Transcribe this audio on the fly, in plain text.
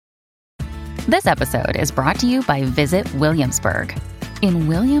This episode is brought to you by Visit Williamsburg. In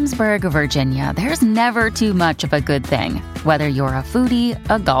Williamsburg, Virginia, there's never too much of a good thing. Whether you're a foodie,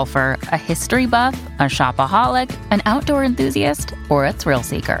 a golfer, a history buff, a shopaholic, an outdoor enthusiast, or a thrill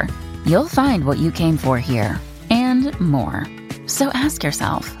seeker, you'll find what you came for here and more. So ask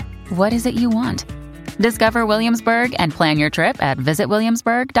yourself, what is it you want? Discover Williamsburg and plan your trip at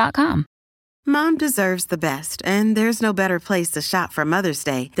visitwilliamsburg.com. Mom deserves the best, and there's no better place to shop for Mother's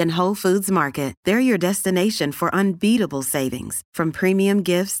Day than Whole Foods Market. They're your destination for unbeatable savings, from premium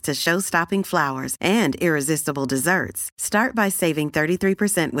gifts to show-stopping flowers and irresistible desserts. Start by saving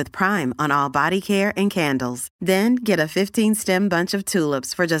 33% with Prime on all body care and candles. Then get a 15-stem bunch of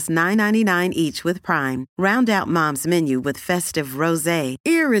tulips for just $9.99 each with Prime. Round out Mom's menu with festive rosé,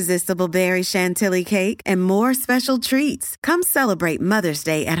 irresistible berry chantilly cake, and more special treats. Come celebrate Mother's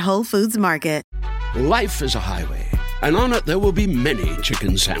Day at Whole Foods Market. Life is a highway, and on it there will be many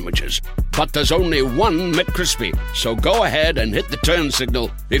chicken sandwiches. But there's only one McCrispy. So go ahead and hit the turn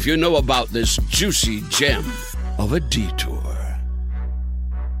signal if you know about this juicy gem of a detour.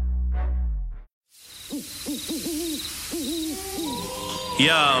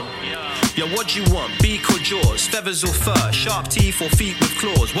 Yo, what do you want? Beak or jaws? Feathers or fur? Sharp teeth or feet with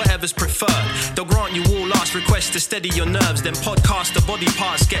claws? Whatever's preferred. They'll grant you all last requests to steady your nerves. Then podcast the body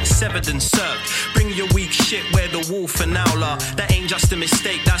parts get severed and served. Bring your weak shit where the wolf and owler. That ain't just a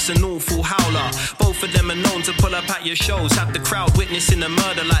mistake, that's an awful howler. Both of them are known to pull up at your shows. Have the crowd witnessing a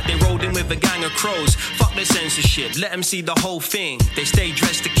murder like they rolled in with a gang of crows. Fuck their censorship, let them see the whole thing. They stay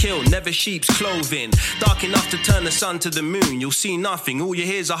dressed to kill, never sheep's clothing. Dark enough to turn the sun to the moon. You'll see nothing, all you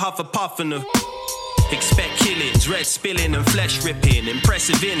hear is a huff a puff and a... Expect killings, red spilling and flesh ripping.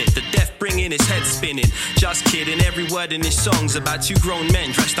 Impressive in it, the death bringing his head spinning. Just kidding, every word in his song's about two grown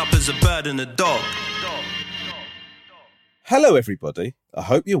men dressed up as a bird and a dog. Hello everybody, I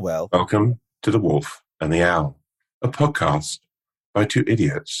hope you're well. Welcome to The Wolf and the Owl, a podcast by two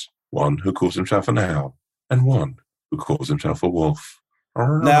idiots, one who calls himself an owl and one who calls himself a wolf.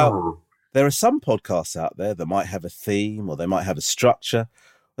 Now, there are some podcasts out there that might have a theme, or they might have a structure,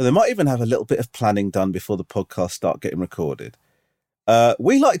 or they might even have a little bit of planning done before the podcast start getting recorded.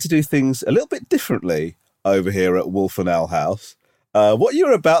 We like to do things a little bit differently over here at Wolf and Owl House. What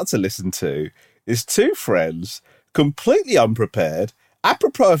you're about to listen to is two friends, completely unprepared,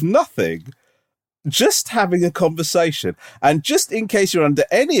 apropos of nothing, just having a conversation. And just in case you're under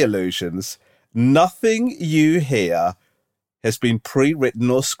any illusions, nothing you hear has been pre-written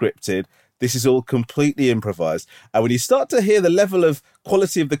or scripted. This is all completely improvised. And when you start to hear the level of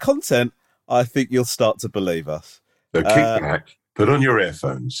quality of the content, I think you'll start to believe us. So kick back, put on your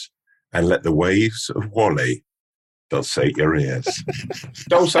earphones, and let the waves of Wally dulcate your ears.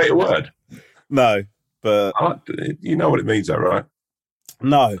 Don't say a word. No, but... you know what it means, though, right?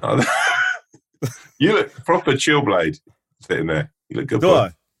 No. You look proper chill blade sitting there. You look good. Do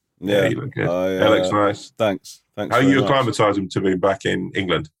I? Yeah, you look good. That looks nice. Thanks. How are you acclimatising to being back in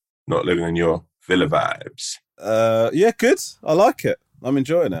England, not living in your villa vibes? Yeah, good. I like it. I'm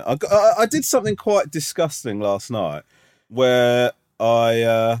enjoying it. I did something quite disgusting last night, where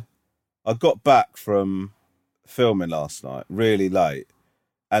I got back from filming last night really late,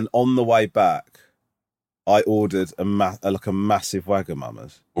 and on the way back, I ordered a massive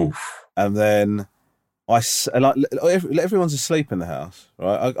Wagamama's. Oof. And then everyone's asleep in the house,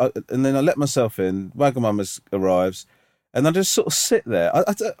 right? And then I let myself in. Wagamama's arrives, and I just sort of sit there.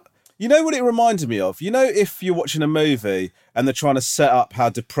 You know what it reminded me of? You know, if you're watching a movie and they're trying to set up how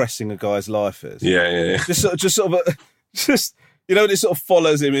depressing a guy's life is. Yeah. Just you know, it sort of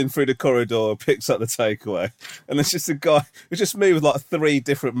follows him in through the corridor, picks up the takeaway, and it's just a guy. It's just me with like 3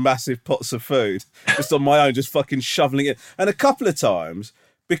 different massive pots of food, just on my own, just fucking shoveling it. And a couple of times,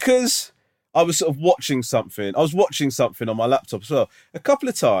 because I was sort of watching something on my laptop as well. A couple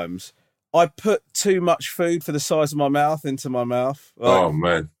of times, I put too much food for the size of my mouth into my mouth. Oh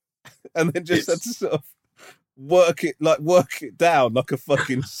man! And then just had to sort of work it down like a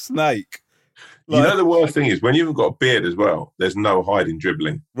fucking snake. You know, the worst thing is when you've got a beard as well, there's no hiding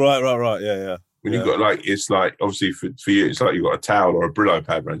dribbling. Right. Yeah. When you've got it's like, obviously for you, it's like you've got a towel or a Brillo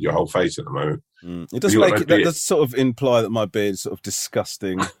pad around your whole face at the moment. It does make that does sort of imply that my beard is sort of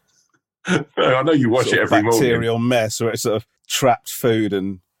disgusting. I know you wash it every morning. Bacterial mess, or it's sort of trapped food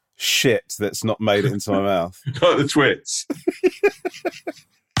and shit that's not made it into my mouth. Like the twits.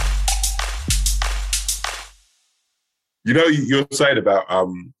 You know, you're saying about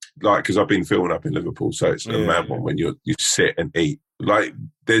like, because I've been filming up in Liverpool, so it's a mad one when you sit and eat. Like,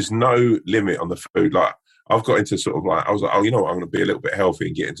 there's no limit on the food. Like, I've got into sort of like, I was like, oh, you know what, I'm going to be a little bit healthy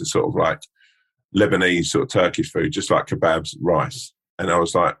and get into sort of like Lebanese sort of Turkish food, just like kebabs, rice. And I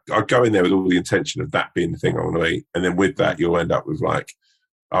was like, I go in there with all the intention of that being the thing I want to eat. And then with that, you'll end up with like,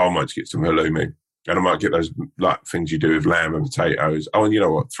 I might get some halloumi. And I might get those like things you do with lamb and potatoes. Oh, and you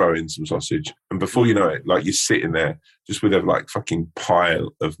know what? Throw in some sausage. And before you know it, like you're sitting there just with a like fucking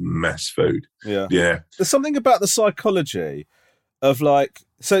pile of mass food. Yeah. Yeah. There's something about the psychology of like,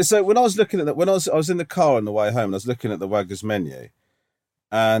 so when I was looking at that, when I was in the car on the way home and I was looking at the Waggers menu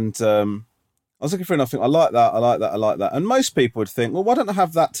and I was looking for it and I think, I like that. And most people would think, well, why don't I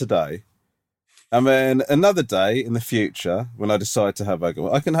have that today? And then another day in the future, when I decide to have Wagger,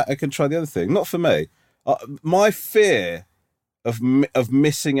 I can try the other thing. Not for me. My fear of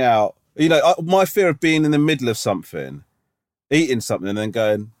missing out, my fear of being in the middle of something, eating something, and then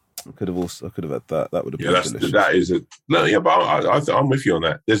going, I could have had that. That would have been delicious. That is but I'm with you on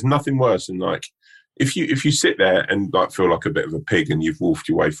that. There's nothing worse than like if you sit there and like feel like a bit of a pig and you've wolfed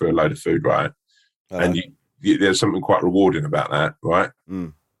your way through a load of food, right? And there's something quite rewarding about that, right?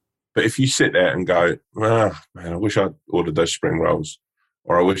 Mm. But if you sit there and go, man, I wish I'd ordered those spring rolls,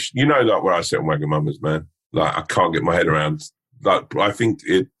 or I wish, like where I sit on Wagamama's, man, like I can't get my head around. Like I think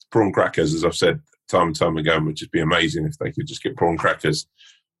prawn crackers, as I've said time and time again, would just be amazing if they could just get prawn crackers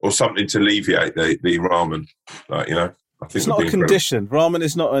or something to alleviate the ramen. Like I think it's not a condition. Ramen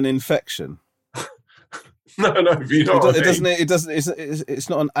is not an infection. No, you know what I mean? It's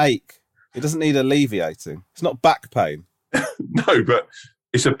not an ache. It doesn't need alleviating. It's not back pain. No, but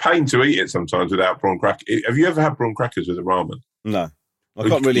it's a pain to eat it sometimes without prawn crackers. Have you ever had prawn crackers with a ramen? No. I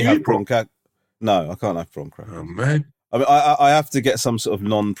can't really have prawn crackers. No, I can't have prawn crackers. Oh, man. I mean, I have to get some sort of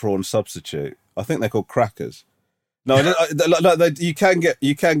non-prawn substitute. I think they're called crackers. No, you can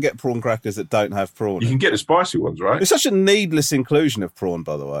get prawn crackers that don't have prawn. You can get the spicy ones, right? It's such a needless inclusion of prawn,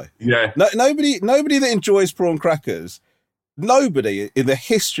 by the way. Yeah. Nobody that enjoys prawn crackers, nobody in the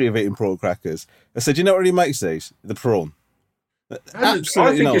history of eating prawn crackers has said, you know what really makes these? The prawn.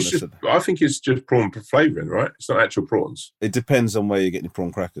 Absolutely I think it's just prawn flavouring, right? It's not actual prawns. It depends on where you're getting your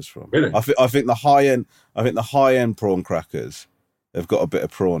prawn crackers from. Really? I think the high end prawn crackers have got a bit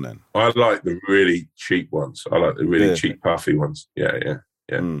of prawn in. I like the really cheap ones. I like the really cheap puffy ones. Yeah.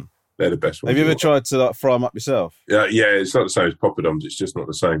 Mm. They're the best ones. Have you ever tried to like fry them up yourself? Yeah. It's not the same as poppadoms. It's just not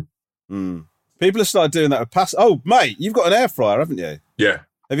the same. Mm. People have started doing that with pasta. Oh, mate, you've got an air fryer, haven't you? Yeah.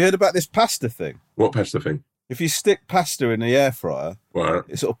 Have you heard about this pasta thing? What pasta thing? If you stick pasta in the air fryer, right,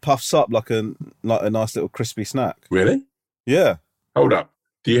 it sort of puffs up like a nice little crispy snack. Really? Yeah. Hold up.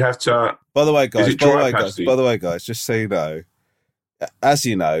 Do you have to? By the way, guys, just so you know, as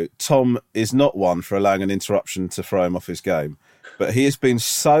you know, Tom is not one for allowing an interruption to throw him off his game, but he has been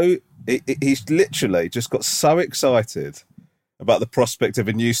he's literally just got so excited about the prospect of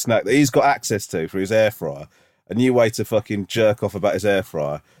a new snack that he's got access to for his air fryer, a new way to fucking jerk off about his air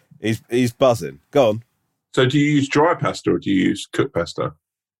fryer. He's buzzing. Go on. So do you use dry pasta or do you use cooked pasta?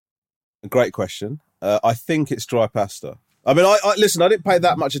 A great question. I think it's dry pasta. I mean, I listen, I didn't pay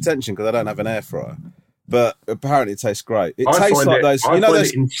that much attention because I don't have an air fryer, but apparently it tastes great. It tastes like those... I find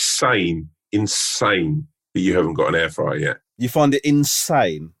it insane that you haven't got an air fryer yet. You find it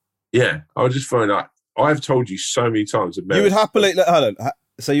insane? Yeah. I just find like, I've told you so many times about you would happily... Hold on.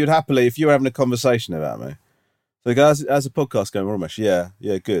 So you'd happily, if you were having a conversation about me, so guys, as a podcast going, Ramesh,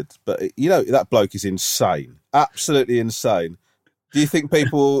 yeah, good. But, that bloke is insane. Absolutely insane. Do you think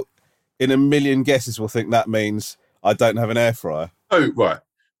people in a million guesses will think that means I don't have an air fryer? Oh, right.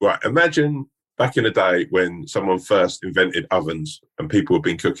 Imagine back in the day when someone first invented ovens and people have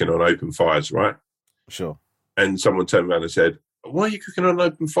been cooking on open fires, right? Sure. And someone turned around and said, why are you cooking on an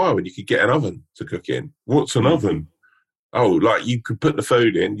open fire when you could get an oven to cook in? What's an oven? Oh, like you could put the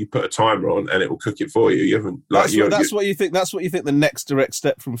food in, you put a timer on, and it will cook it for you. You haven't. Like, that's what you think. That's what you think. The next direct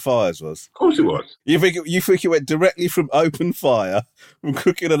step from fires was. Of course, it was. You think it went directly from open fire, from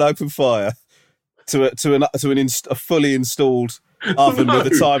cooking an open fire, to a fully installed oven with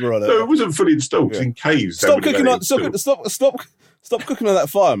a timer on it. No, it wasn't fully installed. It was in caves. Stop cooking on. Stop cooking on that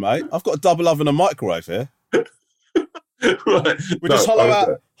fire, mate. I've got a double oven and microwave here. Right. We just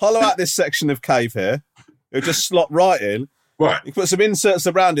hollow out this section of cave here. It'll just slot right in. Right. You put some inserts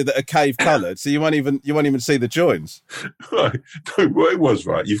around it that are cave coloured, so you won't even see the joins. Right. No, what it was,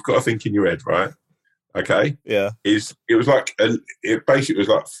 right? You've got to think in your head, right? Okay. Yeah. It was like it basically was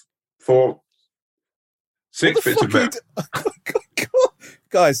like 6 bits of metal.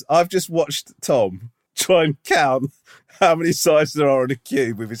 Guys, I've just watched Tom try and count how many sides there are in a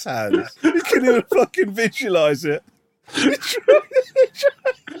cube with his hands. He couldn't even fucking visualise it.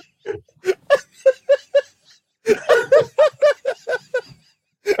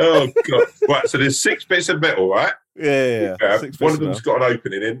 Oh god! Right, so there's 6 bits of metal, right? Yeah. One of them's got an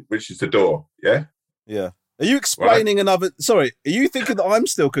opening in, which is the door. Yeah. Yeah. Are you explaining another? Sorry, are you thinking that I'm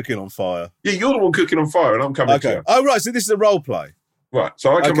still cooking on fire? Yeah, you're the one cooking on fire, and I'm coming to you. Oh, right. So this is a role play. Right.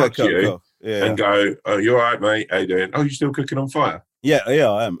 So I come up to you Yeah. and go, "Oh, you all right, mate? How you doing? Oh, you still cooking on fire?" Yeah,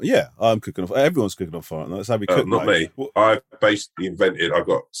 I am. Yeah, I'm cooking on fire. Everyone's cooking on fire. That's how we cook. Not mate. me. I basically invented. I've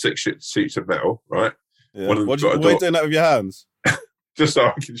got 6 sheets of metal, right? Yeah. Why are you doing that with your hands? Just so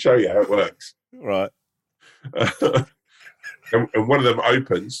I can show you how it works. Right. And one of them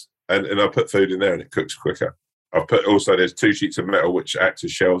opens, and I put food in there, and it cooks quicker. I've put also there's 2 sheets of metal which act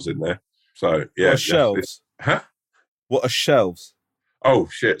as shelves in there. So yeah, what are shelves? Huh? What are shelves? Oh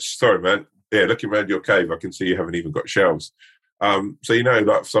shit! Sorry, man. Yeah, looking around your cave, I can see you haven't even got shelves. So you know,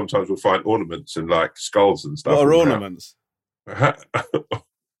 like sometimes we'll find ornaments and like skulls and stuff. What are ornaments?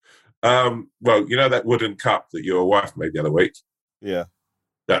 Well, you know that wooden cup that your wife made the other week. Yeah,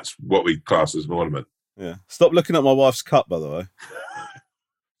 that's what we class as an ornament. Yeah. Stop looking at my wife's cup, by the way.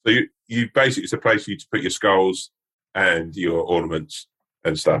 So you basically, it's a place for you to put your skulls and your ornaments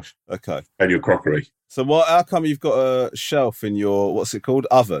and stuff. Okay. And your crockery. So how come you've got a shelf in your, what's it called,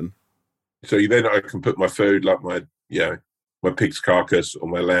 oven? So then I can put my food, like my pig's carcass or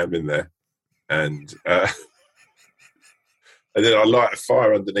my lamb in there, and then I light a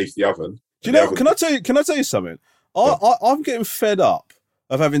fire underneath the oven. Do you know? Can I tell you something? I'm getting fed up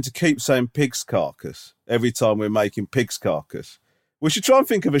of having to keep saying pig's carcass every time we're making pig's carcass. We should try and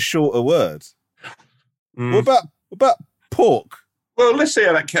think of a shorter word. What about pork? Well, let's see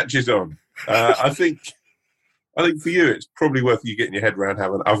how that catches on. I think for you, it's probably worth you getting your head around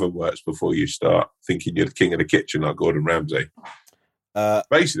how an oven works before you start thinking you're the king of the kitchen like Gordon Ramsay.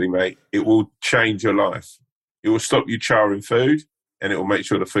 Basically, mate, it will change your life. It will stop you charring food, and it will make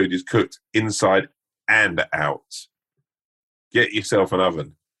sure the food is cooked inside and out. Get yourself an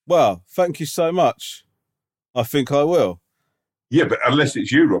oven. Well, thank you so much. I think I will. Yeah, but unless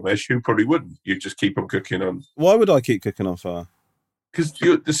it's you, Ramesh, who probably wouldn't. You just keep on cooking on. Why would I keep cooking on fire? Because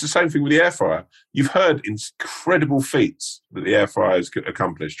it's the same thing with the air fryer. You've heard incredible feats that the air fryer has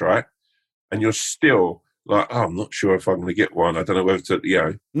accomplished, right? And you're still like, oh, I'm not sure if I'm going to get one. I don't know whether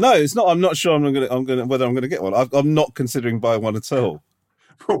to, No, it's not. I'm not sure whether I'm going to get one. I'm not considering buying one at all.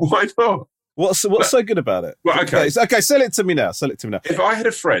 Why not? What's so good about it? Well, okay, sell it to me now. If I had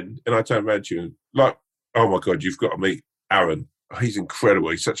a friend and I turned around to you and like, oh my God, you've got to meet Aaron. Oh, he's incredible.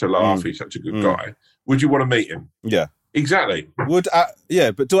 He's such a laugh. He's such a good guy. Would you want to meet him? Yeah. Exactly. But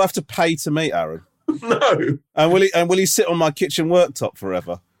do I have to pay to meet Aaron? No. And will he sit on my kitchen worktop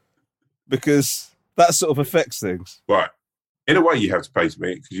forever? Because that sort of affects things. Right. In a way, you have to pay to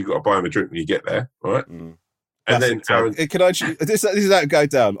meet because you've got to buy him a drink when you get there, right? And then Aaron... This is how it go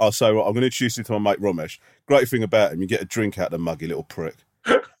down. Oh, so I'm going to introduce you to my mate Ramesh. Great thing about him, you get a drink out of the muggy little prick.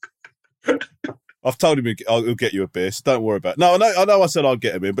 I've told him he'll get you a beer, so don't worry about it. No, I know I said I'd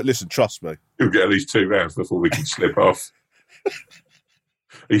get him in, but listen, trust me. He'll get at least 2 rounds before we can slip off.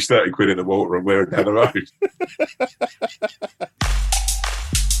 He's 30 quid in the water and we're down the road.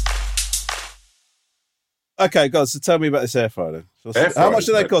 Okay, guys, so tell me about this air fryer then. How much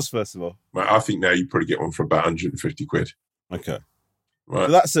do they cost, first of all? Mate, I think now you probably get one for about 150 quid. Okay.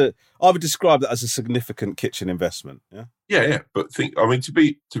 Right. So I would describe that as a significant kitchen investment, yeah? Yeah. But to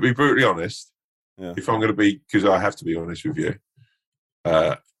be brutally honest, if I'm going to be, because I have to be honest with you,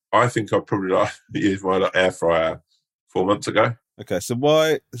 I think I probably used my air fryer 4 months ago. Okay, so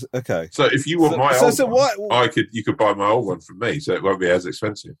why? Okay. So if you want my old one, you could buy my old one from me, so it won't be as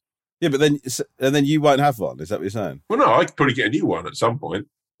expensive. Yeah, but then you won't have one. Is that what you're saying? Well, no, I could probably get a new one at some point.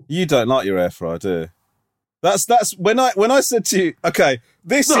 You don't like your air fryer, do you? That's when I said to you, okay,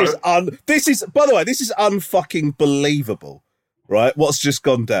 this is by the way, this is unfucking believable, right? What's just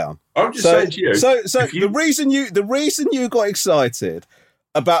gone down? I'm just saying to you. So the reason you got excited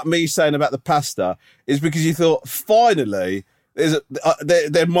about me saying about the pasta is because you thought finally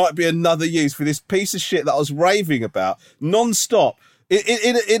there might be another use for this piece of shit that I was raving about non-stop.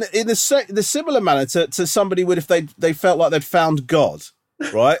 In a similar manner to somebody would if they felt like they'd found God,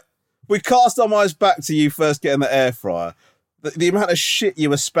 right? We cast our minds back to you first getting the air fryer. The amount of shit you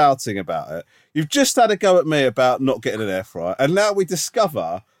were spouting about it. You've just had a go at me about not getting an air fryer, and now we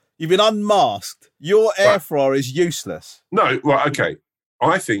discover you've been unmasked. Your air fryer is useless. No, right, okay.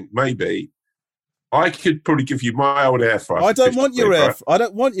 I think maybe I could probably give you my old air fryer. I don't want your air. I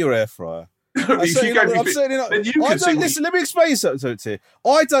don't want your air fryer. Listen, let me explain something to you.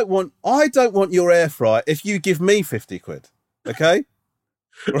 I don't want your air fryer if you give me 50 quid. Okay?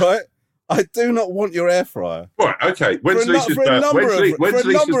 Right? I do not want your air fryer. Right, okay. When's Lisa's birthday?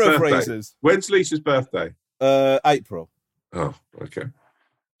 When's Lisa's birthday? April. Oh, okay.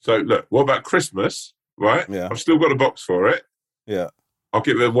 So look, what about Christmas? Right? Yeah. I've still got a box for it. Yeah. I'll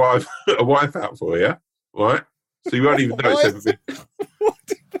get a wife out for you. right? So you won't even know it's ever been.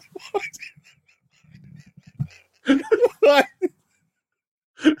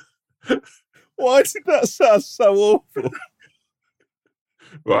 Why did that sound so awful?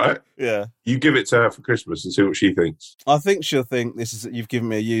 Right? Yeah. You give it to her for Christmas and see what she thinks. I think she'll think you've given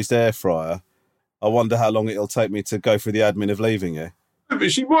me a used air fryer. I wonder how long it'll take me to go through the admin of leaving you.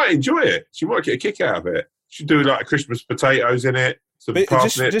 But she might enjoy it. She might get a kick out of it. She'd do like Christmas potatoes in it. Some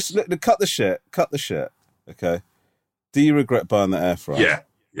parsnips. Just cut the shit. Cut the shit. Okay. Do you regret buying that air fryer?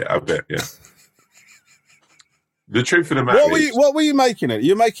 Yeah, I bet. Yeah. The truth of the matter is, what were you making it?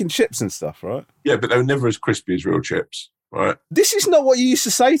 You're making chips and stuff, right? Yeah, but they were never as crispy as real chips, right? This is not what you used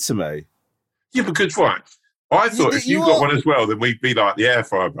to say to me. Yeah, because right, I thought if you got one as well, then we'd be like the Air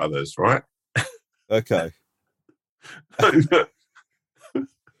Fryer Brothers, right? Okay.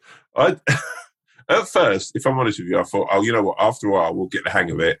 At first, if I'm honest with you, I thought, oh, you know what? After a while, we'll get the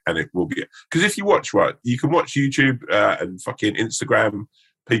hang of it, and it will be. Because if you watch, right, you can watch YouTube and fucking Instagram.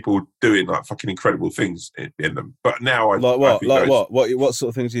 People doing like fucking incredible things in them, but now what sort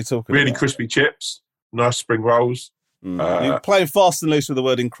of things are you talking really about? Really crispy chips, nice spring rolls. You're playing fast and loose with the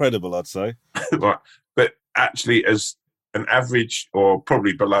word incredible, I'd say. Right, but actually, as an average or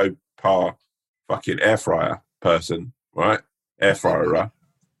probably below par fucking air fryer person, right? Air fryer,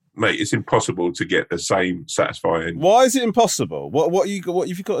 mate, it's impossible to get the same satisfying. Why is it impossible? What have you got to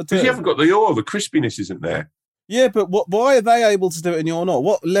do? Because you haven't got the oil, the crispiness isn't there. Yeah, but why are they able to do it and you're not?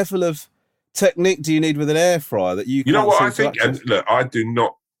 What level of technique do you need with an air fryer that you? You know what I think? And look, I do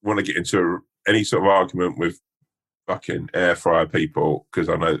not want to get into any sort of argument with fucking air fryer people because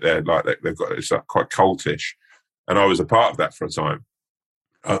I know they've got it's like quite cultish, and I was a part of that for a time.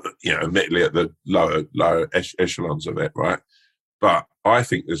 Admittedly at the lower echelons of it, right? But I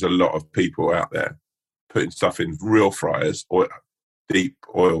think there's a lot of people out there putting stuff in real fryers or deep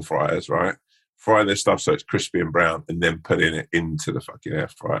oil fryers, right? Frying their stuff so it's crispy and brown, and then putting it into the fucking air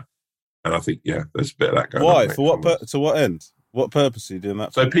fryer. And I think, there's a bit of that going on. Why? For what? To what end? What purpose are you doing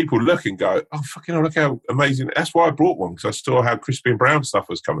that for? So people look and go, oh, fucking hell, look how amazing. That's why I brought one, because I saw how crispy and brown stuff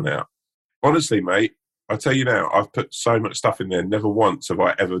was coming out. Honestly, mate, I tell you now, I've put so much stuff in there. Never once have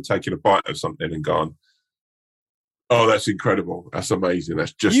I ever taken a bite of something and gone, oh, that's incredible. That's amazing.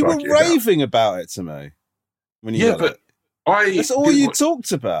 That's just you like were raving about it to me when you got it. That's all you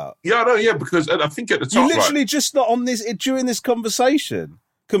talked about. Yeah, I know. Yeah, because I think at the you top, literally just not on this during this conversation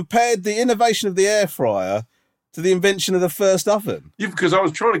compared the innovation of the air fryer to the invention of the first oven. Yeah, because I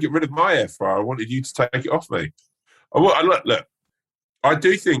was trying to get rid of my air fryer. I wanted you to take it off me. Look, I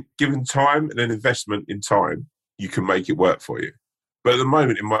do think given time and an investment in time, you can make it work for you. But at the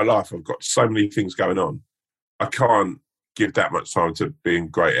moment in my life, I've got so many things going on. I can't give that much time to being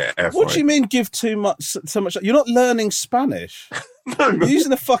great at air frying. What do you mean give so much? You're not learning Spanish. No, you're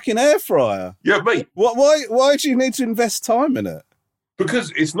using a fucking air fryer. Yeah, mate. Why do you need to invest time in it?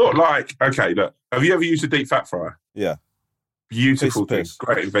 Because it's not like, okay, look, have you ever used a deep fat fryer? Yeah. Beautiful thing,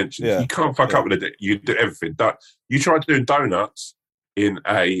 great invention. Yeah. You can't fuck up with it. You do everything. You try doing donuts in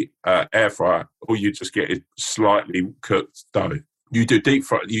a air fryer, or you just get a slightly cooked dough. You do deep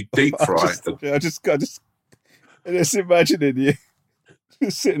fry. You deep fry. I just imagining you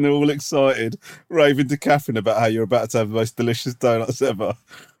sitting there all excited, raving to Catherine about how you're about to have the most delicious donuts ever,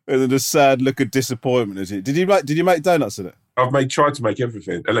 and then a sad look of disappointment as you. Did you make donuts in it? I've tried to make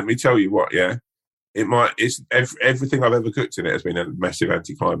everything, and let me tell you what, it's everything I've ever cooked in it has been a massive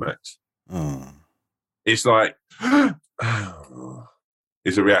anticlimax. Oh. It's like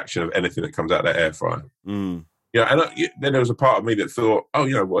it's a reaction of anything that comes out of that air fryer. Mm. Yeah, and then there was a part of me that thought, oh,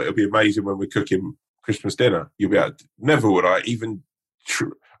 you know what, it'll be amazing when we're cooking Christmas dinner. You'll be able to, never would I even.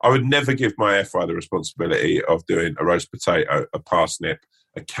 I would never give my air fryer the responsibility of doing a roast potato, a parsnip,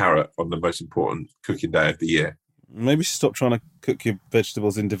 a carrot on the most important cooking day of the year. Maybe you should stop trying to cook your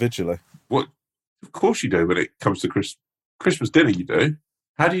vegetables individually. Well, of course you do when it comes to Christmas dinner, you do.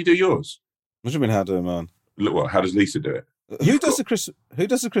 How do you do yours? What do you mean, how do I, man? Look, what? How does Lisa do it? Who does the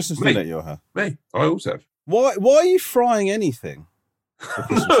Christmas dinner at your house? Me. I also have. Why are you frying anything?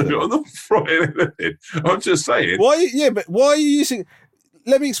 No, I'm not frying anything. I'm just saying. Why are you using...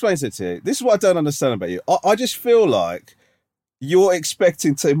 Let me explain it to you. This is what I don't understand about you. I just feel like you're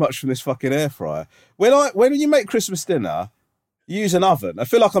expecting too much from this fucking air fryer. When you make Christmas dinner, you use an oven. I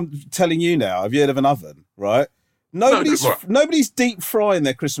feel like I'm telling you now. Have you heard of an oven, right? Nobody's deep frying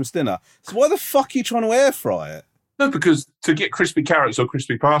their Christmas dinner. So why the fuck are you trying to air fry it? No, because to get crispy carrots or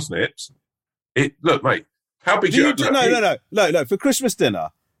crispy parsnips, look, mate, how big No. For Christmas dinner,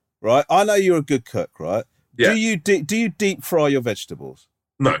 right? I know you're a good cook, right? Yeah. Do you deep fry your vegetables?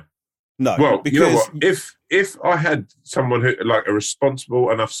 No. Well, because you know what? If I had someone who like a responsible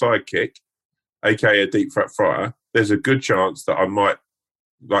enough sidekick aka a deep fat fryer, there's a good chance that I might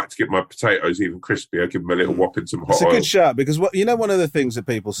like to get my potatoes even crispier. Give them a little whop in some hot oil. It's a good shout because one of the things that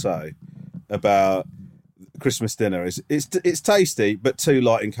people say about Christmas dinner is it's tasty but too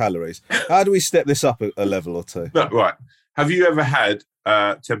light in calories. How do we step this up a level or two? No, right. Have you ever had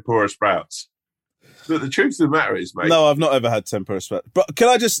tempura sprouts? But the truth of the matter is, mate. No, I've not ever had tempura sprouts. But can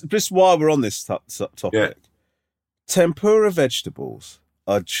I just while we're on this topic, tempura vegetables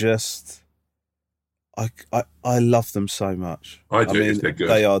are just. I love them so much. I do. If they're good,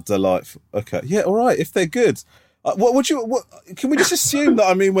 they are delightful. Okay, yeah, all right. If they're good, what can we just assume that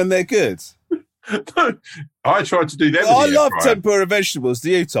I mean when they're good? No, I tried to do them. I love tempura vegetables.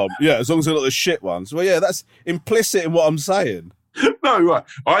 Do you, Tom? Yeah, as long as they're not the shit ones. Well, yeah, that's implicit in what I'm saying. No, right.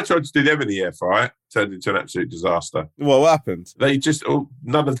 I tried to do them in the air fryer. Turned into an absolute disaster. Well, what happened? They just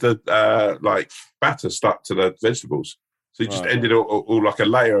none of the batter stuck to the vegetables. So you just ended all like a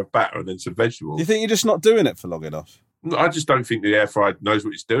layer of batter and then some vegetables. Do you think you're just not doing it for long enough? I just don't think the air fryer knows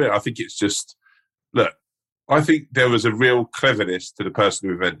what it's doing. I think it's just, look, I think there was a real cleverness to the person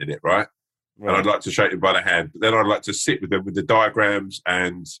who invented it, right? And I'd like to shake them by the hand. But then I'd like to sit with them with the diagrams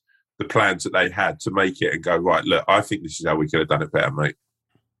and the plans that they had to make it and go, right, look, I think this is how we could have done it better, mate.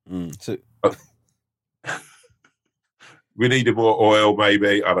 So... we needed more oil,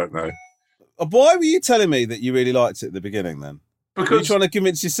 maybe. I don't know. Why were you telling me that you really liked it at the beginning then? Because were you trying to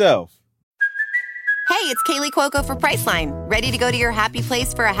convince yourself? Hey, it's Kaylee Cuoco for Priceline. Ready to go to your happy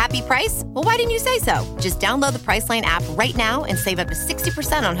place for a happy price? Well, why didn't you say so? Just download the Priceline app right now and save up to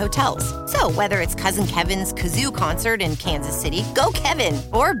 60% on hotels. So whether it's Cousin Kevin's Kazoo Concert in Kansas City, go Kevin,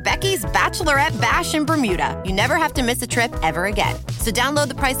 or Becky's Bachelorette Bash in Bermuda, you never have to miss a trip ever again. So download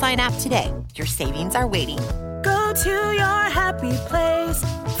the Priceline app today. Your savings are waiting. Go to your happy place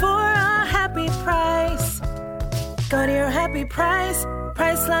for a happy price. Go to your happy price,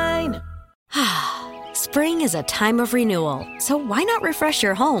 Priceline. Spring is a time of renewal, so why not refresh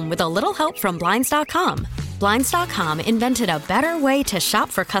your home with a little help from Blinds.com? Blinds.com invented a better way to shop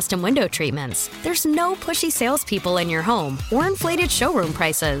for custom window treatments. There's no pushy salespeople in your home or inflated showroom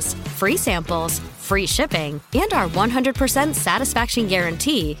prices. Free samples, free shipping, and our 100% satisfaction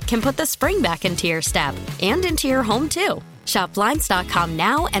guarantee can put the spring back into your step and into your home, too. Shop Blinds.com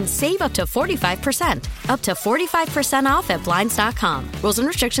now and save up to 45%. Up to 45% off at Blinds.com. Rules and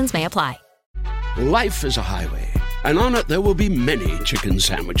restrictions may apply. Life is a highway, and on it there will be many chicken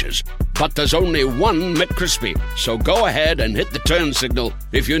sandwiches. But there's only one McCrispy. So go ahead and hit the turn signal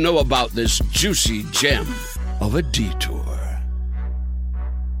if you know about this juicy gem of a detour.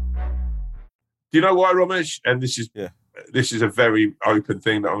 Do you know why, Ramesh? And this is a very open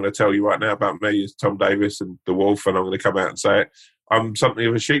thing that I'm going to tell you right now about me as Tom Davis and the Wolf, and I'm going to come out and say it. I'm something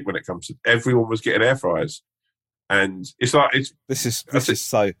of a sheep when it comes to everyone was getting air fryers, and it's like this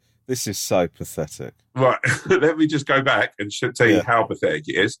is so pathetic. Right, let me just go back and tell you how pathetic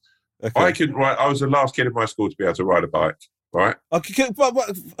it is. Okay. I was the last kid in my school to be able to ride a bike. Right. Okay,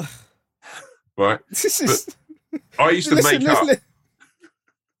 right. This is. I used to make up.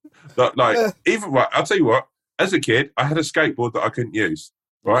 Even right. I'll tell you what. As a kid, I had a skateboard that I couldn't use.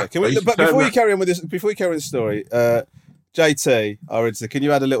 Right. Okay, but before you carry on with this story, JT, our editor, can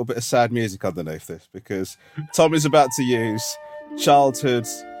you add a little bit of sad music underneath this because Tom is about to use childhood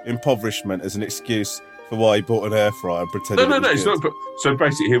impoverishment as an excuse for why he bought an air fryer and pretended. No. It's not, so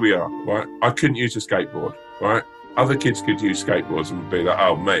basically, here we are. Right. I couldn't use a skateboard. Right. Other kids could use skateboards and be like,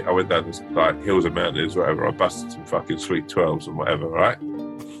 "Oh, mate, I went down this hills and mountains, whatever. I busted some fucking sweet 12s and whatever." Right.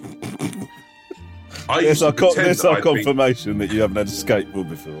 There's our confirmation that you haven't had a skateboard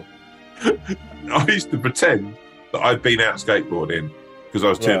before. I used to pretend that I'd been out skateboarding because I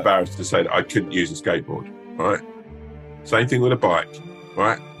was too embarrassed to say that I couldn't use a skateboard. Right. Same thing with a bike.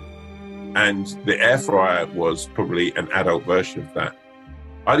 Right. And the air fryer was probably an adult version of that.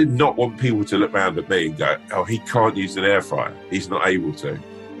 I did not want people to look around at me and go, "Oh, he can't use an air fryer. He's not able to."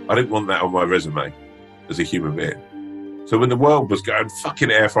 I didn't want that on my resume as a human being. So when the world was going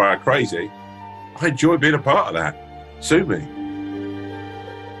fucking air fryer crazy, I enjoyed being a part of that. Sue me.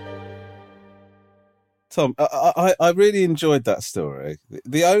 Tom, I really enjoyed that story.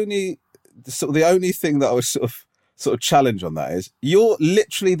 The only thing that I was sort of challenge on that is you're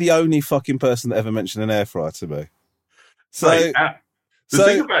literally the only fucking person that ever mentioned an air fryer to me. So the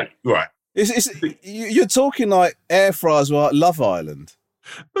thing about you're talking like air fryers were like Love Island.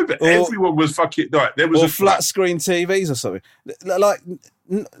 No, but everyone was fucking like there was or flat screen TVs or something. Like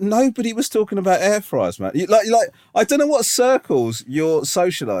nobody was talking about air fryers, man. Like I don't know what circles you're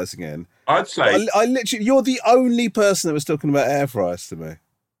socialising in. I'd say I literally you're the only person that was talking about air fryers to me.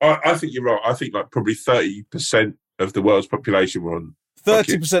 I think you're right. I think like probably 30% of the world's population were on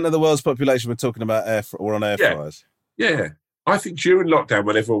 30% of the world's population were talking about were on air fryers. Yeah. I think during lockdown,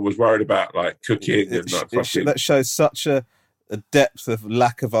 when everyone was worried about like cooking and like that shows such a depth of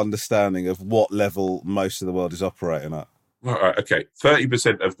lack of understanding of what level most of the world is operating at. Right, okay.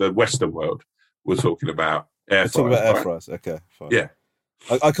 30% of the Western world were talking about air fryers. Talking about air fryers. Okay, fine. Yeah.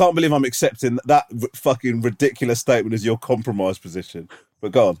 I can't believe I'm accepting that fucking ridiculous statement as your compromise position.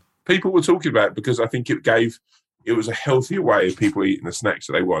 But go on. People were talking about it because I think it was a healthier way of people eating the snacks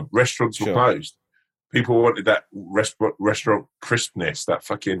that they want. Restaurants were closed. People wanted that restaurant crispness, that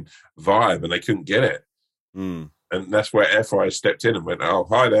fucking vibe, and they couldn't get it. Mm. And that's where air fryers stepped in and went, oh,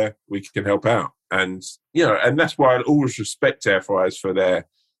 hi there, we can help out. And, you know, and that's why I always respect air fryers for their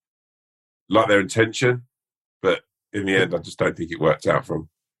intention. But in the end, I just don't think it worked out for them.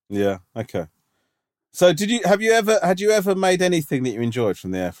 Yeah, okay. So had you ever made anything that you enjoyed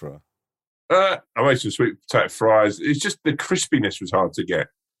from the air fryer? I made some sweet potato fries. It's just the crispiness was hard to get.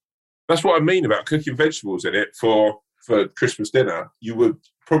 That's what I mean about cooking vegetables in it for Christmas dinner. You would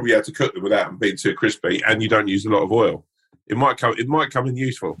probably have to cook them without them being too crispy, and you don't use a lot of oil. It might come in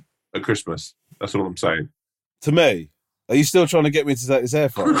useful at Christmas. That's all I'm saying. To me, are you still trying to get me to take this air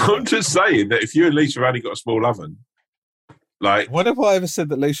fryer? I'm just saying that if you and Lisa have only got a small oven, like, when have I ever said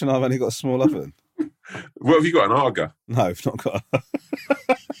that Lisa and I've only got a small oven? What have you got, an Arga? No, I've not got.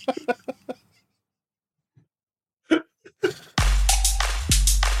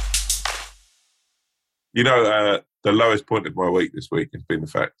 You know, the lowest point of my week this week has been the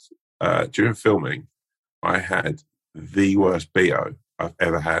fact during filming, I had the worst BO I've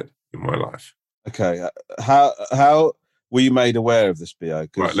ever had in my life. Okay, how were you made aware of this BO?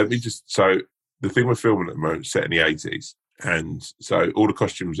 Right, so the thing we're filming at the moment is set in the 80s, and so all the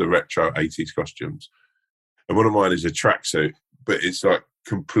costumes are retro 80s costumes, and one of mine is a tracksuit, but it's like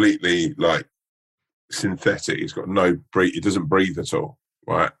completely like synthetic. It's got no breathe. It doesn't breathe at all.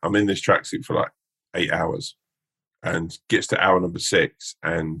 Right, I'm in this tracksuit for like 8 hours, and gets to hour number 6,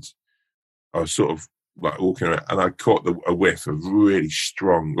 and I was sort of like walking around, and I caught a whiff of really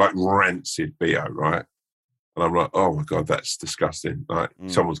strong, like rancid BO, right? And I'm like, oh my God, that's disgusting. Like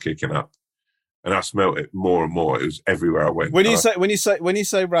someone's kicking up. And I smelt it more and more. It was everywhere I went. When you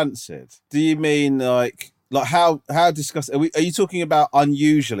say rancid, do you mean like how disgusting? Are you talking about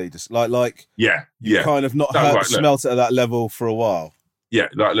unusually just like yeah, kind of not smelt it at that level for a while? Yeah,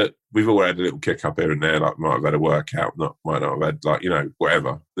 like look, we've all had a little kick up here and there. Like might have had a workout, might not have had, like, you know,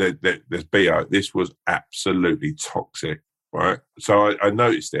 whatever. There's BO. This was absolutely toxic, right? So I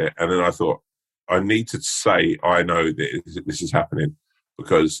noticed it, and then I thought I need to say I know that this is happening,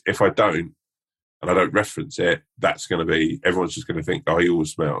 because if I don't and I don't reference it, that's going to be, everyone's just going to think, oh, he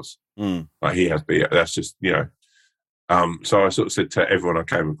always smells like he has BO. That's just, you know. So I sort of said to everyone I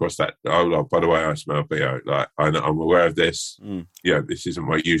came across that, oh, by the way, I smell BO. Like, I'm aware of this. You know, this isn't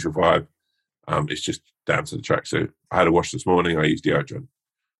my usual vibe. It's just down to the tracksuit. I had a wash this morning. I used deodorant.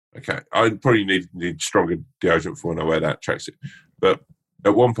 Okay. I probably need stronger deodorant for when I wear that tracksuit. But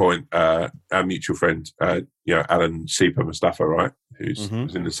at one point, our mutual friend, you know, Alan Sipa Mustafa, right, who's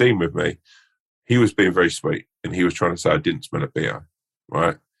in the scene with me, he was being very sweet, and he was trying to say I didn't smell a BO,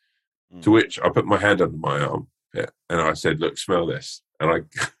 right? To which I put my hand under my arm. Yeah, and I said, "Look, smell this." And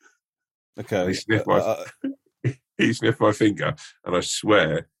he sniffed my finger, and I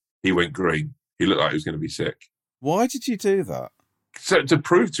swear he went green. He looked like he was going to be sick. Why did you do that? So to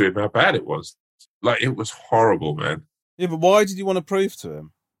prove to him how bad it was. Like, it was horrible, man. Yeah, but why did you want to prove to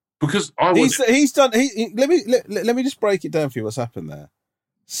him? Because he's done. Let me just break it down for you. What's happened there?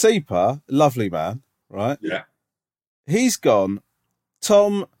 Sipa, lovely man, right? Yeah. He's gone.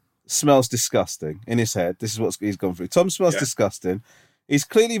 Tom smells disgusting in his head. This is what he's gone through. Tom smells disgusting. He's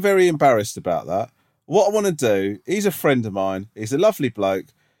clearly very embarrassed about that. What I want to do, he's a friend of mine. He's a lovely bloke.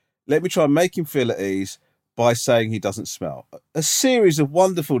 Let me try and make him feel at ease by saying he doesn't smell. A series of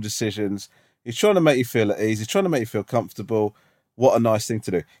wonderful decisions. He's trying to make you feel at ease. He's trying to make you feel comfortable. What a nice thing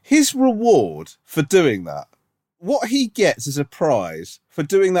to do. His reward for doing that, what he gets as a prize for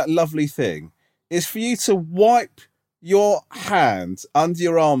doing that lovely thing, is for you to wipe your hand under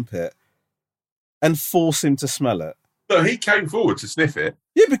your armpit and force him to smell it. No, he came forward to sniff it.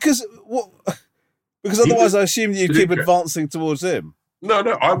 Yeah, because otherwise I assume that you keep advancing towards him. No,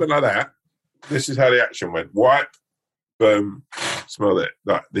 I went like that. This is how the action went. Wipe, boom, smell it.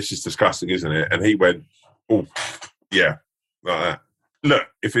 Like, this is disgusting, isn't it? And he went, oh, yeah, like that. Look,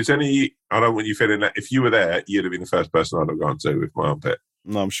 if it's any, I don't want you feeling that. If you were there, you'd have been the first person I'd have gone to with my armpit.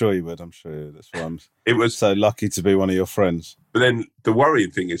 No, I'm sure you would. That's why it was so lucky to be one of your friends. But then the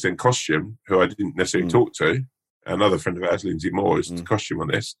worrying thing is, in Costume, who I didn't necessarily talk to, another friend of ours, Lindsay Moore, is the costume on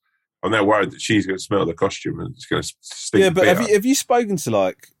this. I'm now worried that she's going to smell the costume and it's going to stink. Yeah, but have you spoken to,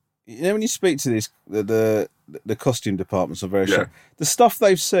 like, you know, when you speak to these the costume departments on various shows, the stuff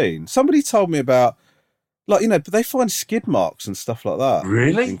they've seen? Somebody told me about, like, you know, but they find skid marks and stuff like that.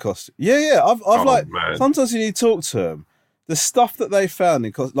 Really? In costume. Yeah. I've like, man. sometimes when you talk to them, the stuff that they found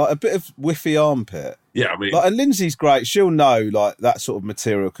in costume, like a bit of whiffy armpit. Yeah, I mean, like, and Lindsay's great. She'll know, like, that sort of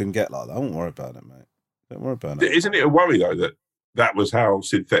material can get like that. Don't worry about it, mate. Don't worry about it. Isn't it a worry though that was how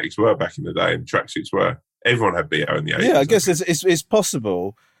synthetics were back in the day and tracksuits were? Everyone had BO in the 80s. Yeah, I guess it's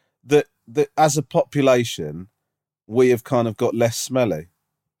possible that as a population, we have kind of got less smelly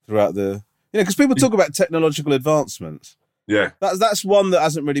throughout the... You know, because people talk about technological advancements. Yeah. That's one that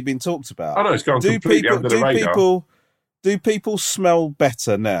hasn't really been talked about. I know, it's gone completely under the radar. Do people smell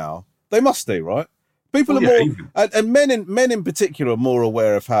better now? They must do, right? People are more... And men in particular are more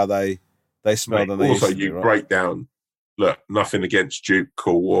aware of how they smell than they used to. Also, you right? break down... Look, nothing against Duke,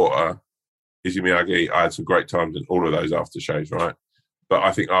 Cool Water, Izzy Miyagi. I had some great times in all of those aftershaves, right? But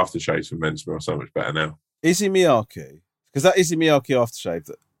I think aftershaves for men smell so much better now. Izzy Miyake, because that Izzy Miyake aftershave,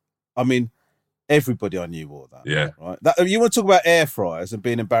 that, I mean, everybody I knew wore that. Yeah. Right. You want to talk about air fryers and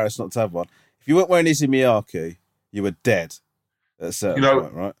being embarrassed not to have one? If you weren't wearing Izzy Miyake, you were dead at a certain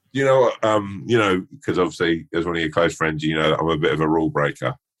point, right? You know what? Because obviously, as one of your close friends, you know that I'm a bit of a rule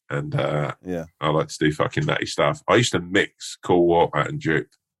breaker. And I like to do fucking nutty stuff. I used to mix Cool Water and Duke.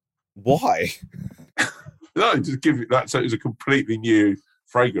 Why? No, just give it that. So it was a completely new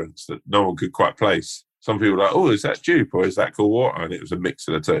fragrance that no one could quite place. Some people were like, oh, is that Duke or is that Cool Water? And it was a mix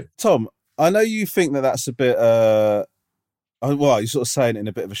of the two. Tom, I know you think that's a bit, well, you're sort of saying it in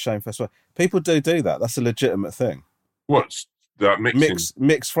a bit of a shamefaced way. People do that. That's a legitimate thing. What's that mixing?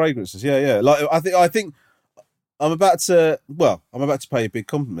 Mixed fragrances. Yeah. Like, I think I'm about to pay you a big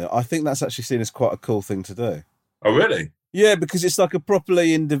compliment. I think that's actually seen as quite a cool thing to do. Oh, really? Yeah, because it's like a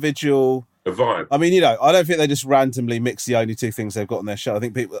properly individual... A vibe. I mean, you know, I don't think they just randomly mix the only two things they've got on their show. I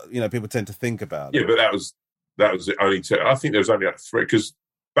think people tend to think about it. Yeah, but that was the only two. I think there was only like three, because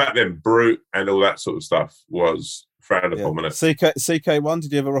back then Brute and all that sort of stuff was frowned upon. Yeah. CK1,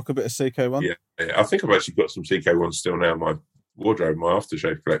 did you ever rock a bit of CK1? Yeah. I think I've actually got some CK1 still now in my wardrobe, my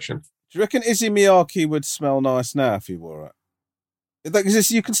aftershave collection. Do you reckon Izzy Miyake would smell nice now if you wore it?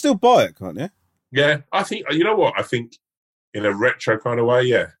 Because you can still buy it, can't you? Yeah, I think, you know what? I think in a retro kind of way,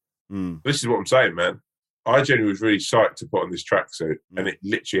 yeah. This is what I'm saying, man. I genuinely was really psyched to put on this tracksuit, and it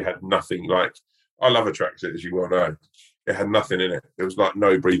literally had nothing. Like, I love a tracksuit, as you well know. It had nothing in it. There was like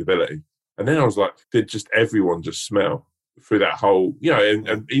no breathability. And then I was like, did just everyone just smell through that whole, you know,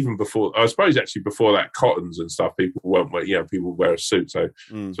 and even before, I suppose actually before that, cottons and stuff, people weren't wear, you know, people wear a suit. So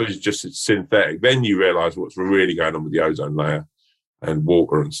it's just synthetic. Then you realise what's really going on with the ozone layer and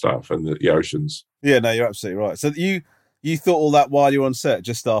water and stuff and the oceans. Yeah, no, you're absolutely right. So you thought all that while you were on set,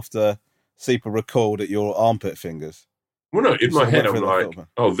 just after Seeper recalled at your armpit fingers? Well, no, in my head, I'm like,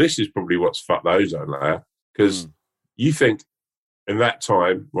 oh, this is probably what's fucked the ozone layer. Because you think in that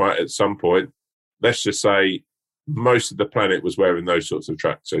time, right, at some point, let's just say most of the planet was wearing those sorts of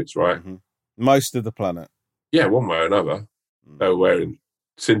tracksuits, right? Mm-hmm. Most of the planet? Yeah, one way or another. They were wearing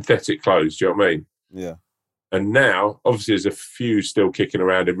synthetic clothes, do you know what I mean? Yeah. And now, obviously, there's a few still kicking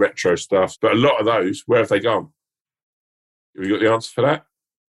around in retro stuff, but a lot of those, where have they gone? Have you got the answer for that?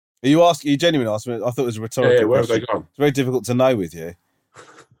 Are you genuinely asking me? I thought it was a rhetorical Yeah, where question. have they gone? It's very difficult to know with you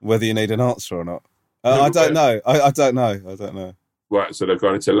whether you need an answer or not. I don't know. I don't know. Right, so they've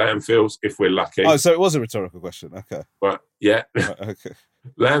gone into landfills, if we're lucky. Oh, so it was a rhetorical question. Okay. Right, yeah. Right, okay.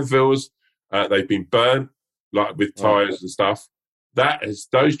 Landfills, they've been burnt, like with tyres and stuff. Those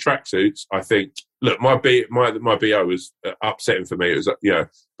tracksuits, I think, look, my BO was upsetting for me. It was, you know,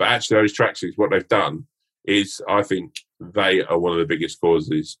 but actually those tracksuits, what they've done is, I think they are one of the biggest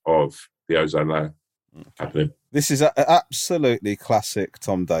causes of the ozone layer happening. This is absolutely classic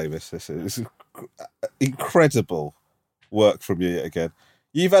Tom Davis. This is incredible work from you yet again.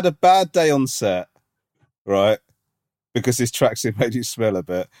 You've had a bad day on set, right? Because this tracksuit made you smell a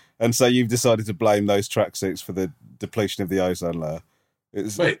bit. And so you've decided to blame those tracksuits for the depletion of the ozone layer.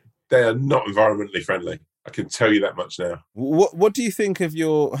 Mate, they are not environmentally friendly. I can tell you that much now. What do you think of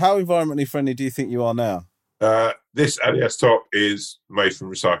how environmentally friendly do you think you are now? This Adidas top is made from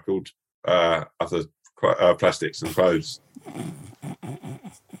recycled other plastics and clothes.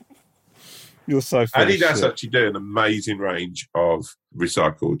 You're so funny. Adidas actually do an amazing range of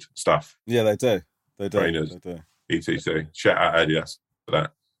recycled stuff. Yeah, they do. Trainers, they do. etc. Shout out Adidas for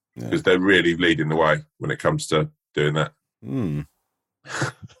that, because they're really leading the way when it comes to doing that. I'm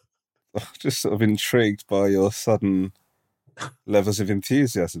just sort of intrigued by your sudden levels of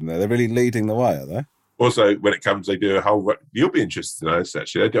enthusiasm there. They're really leading the way, are they? Also, when it comes, they do a whole. You'll be interested to know this.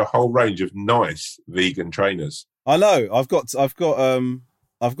 Actually, they do a whole range of nice vegan trainers. I know. I've got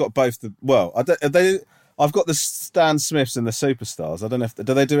both the. Well, I've got the Stan Smiths and the Superstars. I don't know if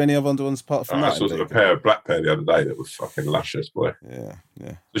do they do any other ones apart from that. I saw a black pair the other day that was fucking luscious, boy. Yeah.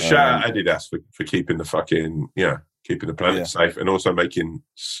 So shout out Adidas for keeping the fucking keeping the planet safe and also making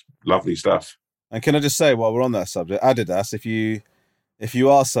lovely stuff. And can I just say, while we're on that subject, Adidas, if you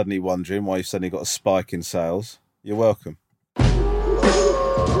are suddenly wondering why you've suddenly got a spike in sales, you're welcome.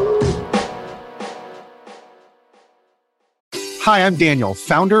 Hi, I'm Daniel,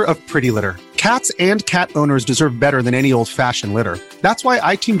 founder of Pretty Litter. Cats and cat owners deserve better than any old-fashioned litter. That's why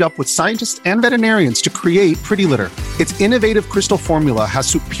I teamed up with scientists and veterinarians to create Pretty Litter. Its innovative crystal formula has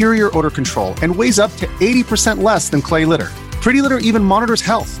superior odor control and weighs up to 80% less than clay litter. Pretty Litter even monitors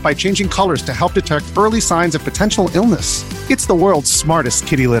health by changing colors to help detect early signs of potential illness. It's the world's smartest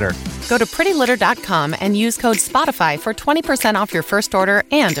kitty litter. Go to prettylitter.com and use code SPOTIFY for 20% off your first order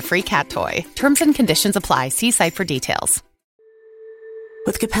and a free cat toy. Terms and conditions apply. See site for details.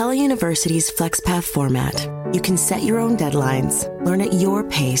 With Capella University's FlexPath format, you can set your own deadlines, learn at your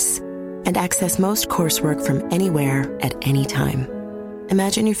pace, and access most coursework from anywhere at any time.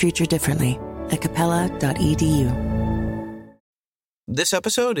 Imagine your future differently at capella.edu. This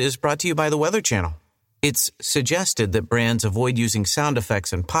episode is brought to you by the Weather Channel. It's suggested that brands avoid using sound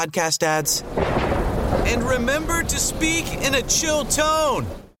effects in podcast ads. And remember to speak in a chill tone.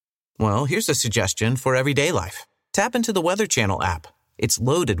 Well, here's a suggestion for everyday life. Tap into the Weather Channel app. It's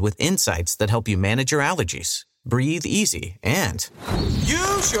loaded with insights that help you manage your allergies, breathe easy, and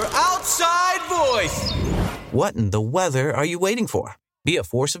use your outside voice. What in the weather are you waiting for? Be a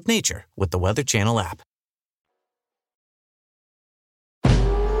force of nature with the Weather Channel app.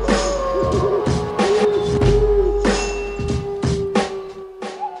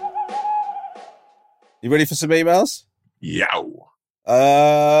 You ready for some emails? Yow.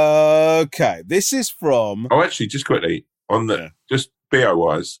 Okay, this is from. Oh, actually, just quickly on the just BO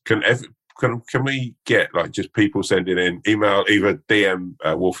wise, can we get like just people sending in email, either DM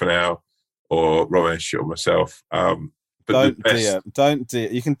Wolf and Owl or Ramesh or myself? But don't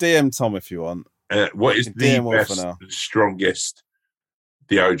DM. You can DM Tom if you want. What is the best, strongest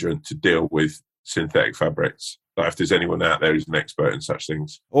deodorant to deal with synthetic fabrics? Like if there's anyone out there who's an expert in such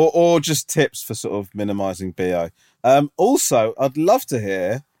things, or just tips for sort of minimising BO. Also, I'd love to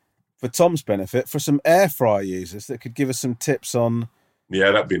hear, for Tom's benefit, for some air fryer users that could give us some tips on.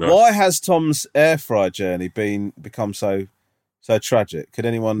 Yeah, that'd be nice. Why has Tom's air fryer journey become so tragic? Could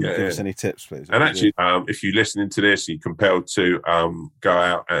anyone give us any tips, please? And actually, if you're listening to this, you're compelled to go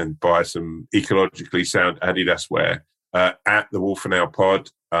out and buy some ecologically sound Adidas wear at the Wolf and Owl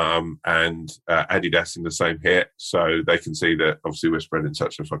Pod and Adidas in the same hit, so they can see that obviously we're spreading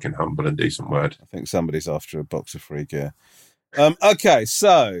such a fucking humble and decent word. I think somebody's after a box of free gear. Okay,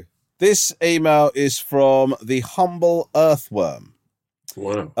 so this email is from the Humble Earthworm.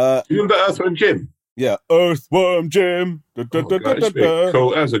 Wow. You remember Earthworm Jim? Yeah, Earthworm Jim. Cool.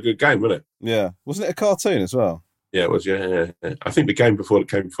 That was a good game, wasn't it? Yeah. Wasn't it a cartoon as well? Yeah, it was. Yeah. I think the game before it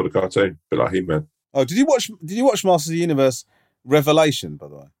came before the cartoon, but like He-Man. Oh, did you watch Masters of the Universe Revelation, by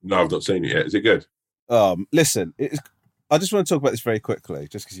the way? No, I've not seen it yet. Is it good? Listen, I just want to talk about this very quickly,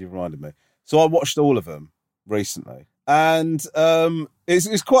 just because you reminded me. So I watched all of them recently, and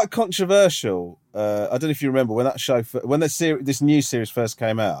it's quite controversial. I don't know if you remember when that show, this new series first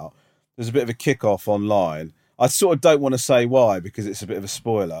came out. There's a bit of a kick-off online. I sort of don't want to say why because it's a bit of a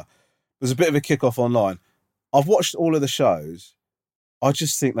spoiler. There's a bit of a kick-off online. I've watched all of the shows. I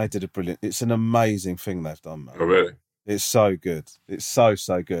just think they did it's an amazing thing they've done, man. Oh, really? It's so good. It's so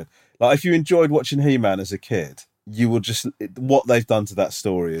good. Like, if you enjoyed watching He-Man as a kid, you will just, what they've done to that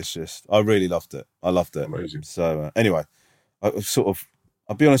story is just, I really loved it. I loved it. Amazing. So, anyway, I'll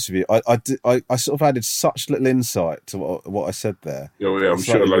be honest with you, I sort of added such little insight to what I said there. Yeah, I'm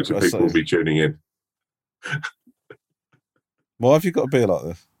sure loads of people will be tuning in. Why have you got to be like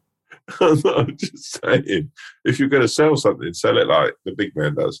this? I'm just saying, if you're going to sell something, sell it like the big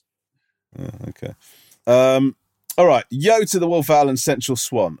man does. Okay. All right. Yo to the Wolf Owl and Central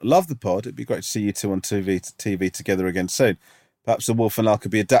Swan. Love the pod. It'd be great to see you two on TV together again soon. Perhaps the Wolf and Owl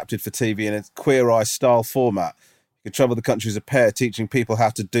could be adapted for TV in a Queer Eye style format. You could travel the country as a pair, teaching people how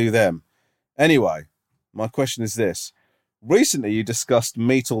to do them. Anyway, my question is this. Recently, you discussed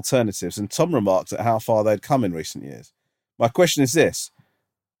meat alternatives, and Tom remarked at how far they'd come in recent years. My question is this.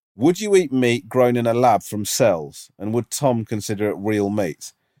 Would you eat meat grown in a lab from cells, and would Tom consider it real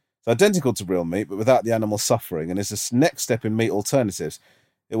meat? It's identical to real meat, but without the animal suffering, and is this next step in meat alternatives.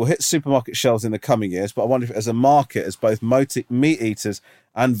 It will hit supermarket shelves in the coming years, but I wonder if as a market, as both meat eaters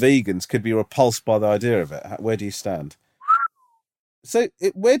and vegans could be repulsed by the idea of it. Where do you stand? So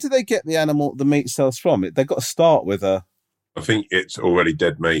where do they get the meat cells from? They've got to start with a... I think it's already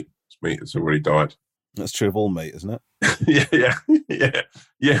dead meat. It's meat that's already died. That's true of all meat, isn't it?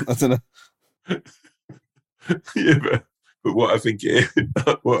 Yeah. I don't know. Yeah, but what I think it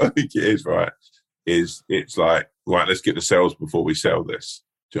is, right, is it's like, right, let's get the cells before we sell this.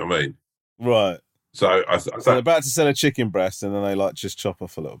 Do you know what I mean? Right. So so they're about to sell a chicken breast, and then they like just chop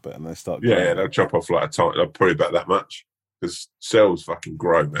off a little bit, and they start. Yeah, they'll chop off like probably about that much, because cells fucking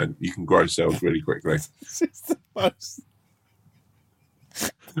grow, man. You can grow cells really quickly. It's the most...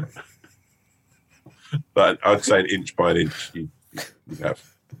 But I'd say an inch by an inch you have.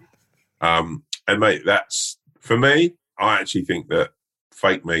 And mate, that's for me. I actually think that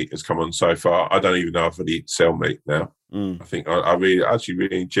fake meat has come on so far. I don't even know if I'd eat sell meat now. I think I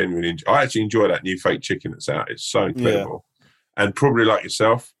really genuinely enjoy that new fake chicken that's out. It's so incredible. Yeah. And probably like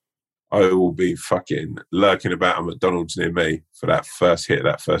yourself, I will be fucking lurking about a McDonald's near me for that first hit,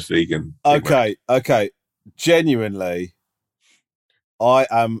 that first vegan. Okay. Genuinely, I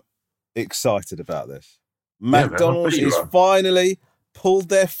am excited about this. McDonald's is finally pulled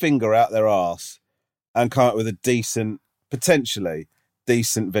their finger out their arse and come up with a potentially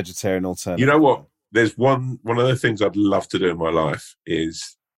decent vegetarian alternative. You know what? There's one of the things I'd love to do in my life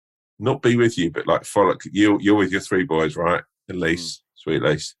is not be with you, but like follow. You're with your three boys, right? And Lise, sweet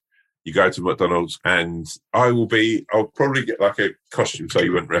Lise. You go to McDonald's, and I'll probably get like a costume so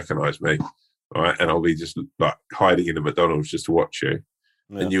you wouldn't recognise me, right? And I'll be just like hiding in the McDonald's just to watch you.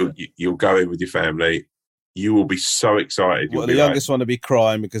 Yeah. And you'll go in with your family. You will be so excited. The youngest one to be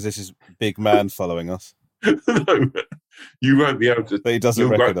crying because this is big man following us. No, you won't be able to. But he doesn't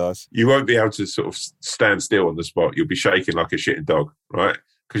recognise. You won't be able to sort of stand still on the spot. You'll be shaking like a shitting dog, right?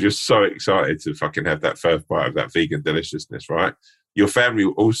 Because you're so excited to fucking have that first bite of that vegan deliciousness, right? Your family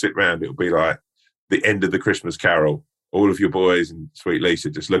will all sit round. It'll be like the end of the Christmas Carol. All of your boys and sweet Lisa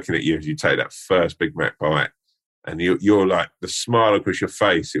just looking at you as you take that first Big Mac bite. And you're like, the smile across your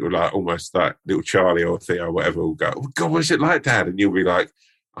face, it will like almost like little Charlie or Theo or whatever will go, oh God, what's it like, Dad? And you'll be like,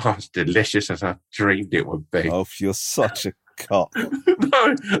 oh, it's delicious as I dreamed it would be. Oh, you're such a cock.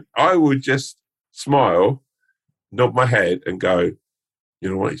 No, I would just smile, nod my head and go, you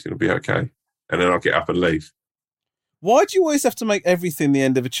know what, it's going to be okay. And then I'll get up and leave. Why do you always have to make everything the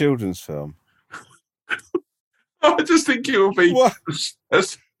end of a children's film? I just think it will be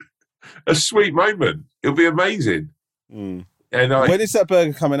a sweet moment. It'll be amazing. Mm. And when is that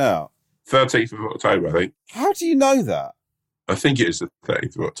burger coming out? 13th of October, I think. How do you know that? I think it is the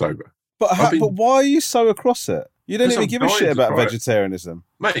 13th of October. But why are you so across it? You don't even give a shit about vegetarianism.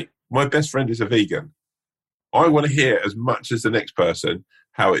 Mate, my best friend is a vegan. I want to hear as much as the next person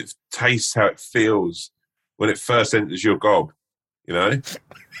how it tastes, how it feels when it first enters your gob, you know?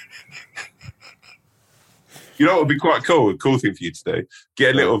 You know what would be quite cool? A cool thing for you to do.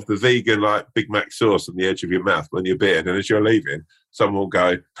 Get a little of the vegan, like, Big Mac sauce on the edge of your mouth when you're bitten, and as you're leaving, someone will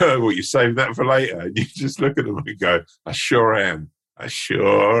go, oh, well, you saving that for later? And you just look at them and go, I sure am. I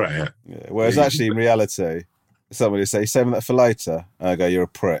sure am. Yeah, whereas actually, in reality, somebody will say, saving that for later? And I go, you're a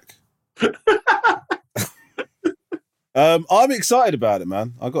prick. I'm excited about it,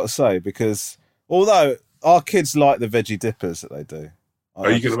 man. I've got to say, because although our kids like the veggie dippers that they do.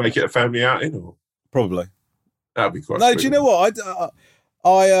 Are you going to make it a family outing? Or? Probably. That'd be quite. No, sweet. Do you know what?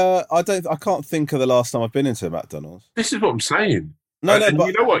 I can't think of the last time I've been into a McDonald's. This is what I'm saying. No, but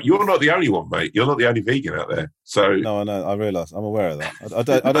you know what? You're not the only one, mate. You're not the only vegan out there. So no, I know. I realise. I'm aware of that. I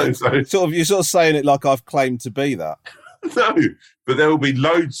don't. You're sort of saying it like I've claimed to be that. No, but there will be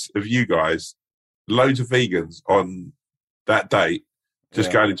loads of you guys, loads of vegans on that date,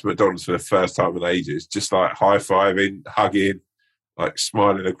 just going into McDonald's for the first time in ages, just like high-fiving, hugging, like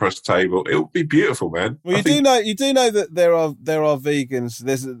smiling across the table. It will be beautiful, man. Well, you do know that there are vegans.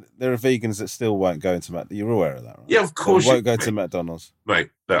 There are vegans that still won't go into McDonald's. You're aware of that, right? Yeah, of course. Won't go to McDonald's,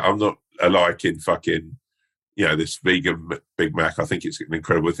 mate. I'm not liking fucking, this vegan Big Mac. I think it's an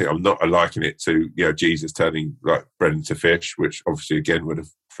incredible thing. I'm not liking it to, Jesus turning like bread into fish, which obviously again would have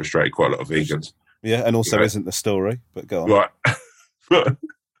frustrated quite a lot of vegans. Yeah, and also isn't the story. But go on. Right.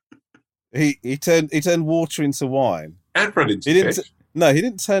 He turned water into wine. And bread into fish. No, he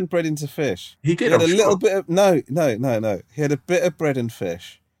didn't turn bread into fish. He did. He had little bit of no. He had a bit of bread and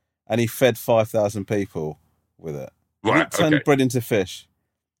fish, and he fed 5,000 people with it. He didn't turn bread into fish.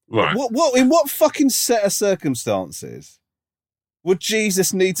 Right. What? In what fucking set of circumstances would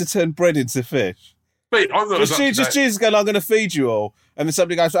Jesus need to turn bread into fish? Wait, I'm not. Just Jesus going, I'm going to feed you all, and then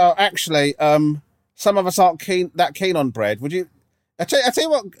somebody goes, oh, actually, some of us aren't that keen on bread. Would you? I tell you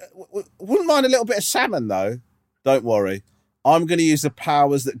what, wouldn't mind a little bit of salmon, though. Don't worry. I'm going to use the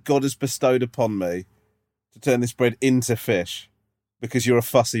powers that God has bestowed upon me to turn this bread into fish because you're a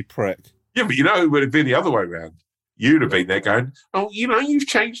fussy prick. Yeah, but it would have been the other way around. You'd have been there going, oh, you've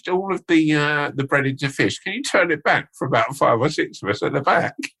changed all of the bread into fish. Can you turn it back for about 5 or 6 of us at the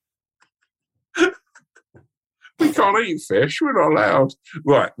back? We can't eat fish. We're not allowed.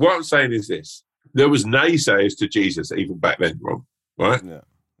 Right. What I'm saying is this. There was naysayers to Jesus even back then, Rob, right? Yeah.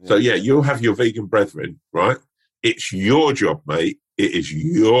 So, you'll have your vegan brethren, right? It's your job, mate. It is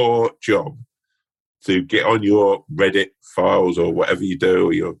your job to get on your Reddit files or whatever you do,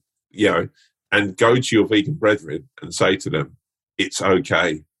 or your, and go to your vegan brethren and say to them, it's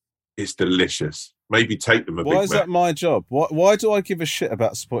okay. It's delicious. Maybe take them a bit. Why is that my job? Why do I give a shit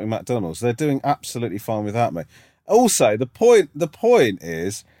about supporting McDonald's? They're doing absolutely fine without me. Also, the point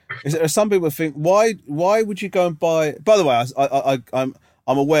is that some people think, why would you go and buy? By the way, I'm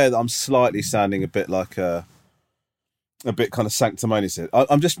aware that I'm slightly sounding a bit like a bit kind of sanctimonious here.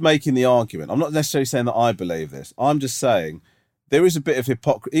 I'm just making the argument. I'm not necessarily saying that I believe this. I'm just saying there is a bit of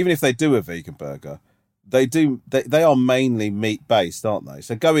hypocrisy. Even if they do a vegan burger, they are mainly meat based, aren't they?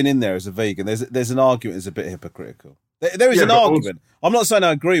 So going in there as a vegan, there's an argument that's a bit hypocritical. There is an argument. Also, I'm not saying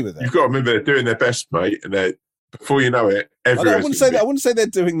I agree with it. You've got to remember they're doing their best, mate, and before you know it, everyone. I wouldn't say they're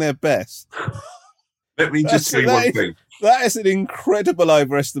doing their best. Let me just say one thing. That is an incredible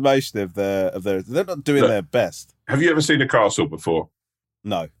overestimation of their. They're not doing their best. Have you ever seen a castle before?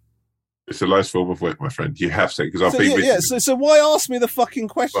 No. It's the lowest form of work, my friend. You have seen, because I've been with you. So why ask me the fucking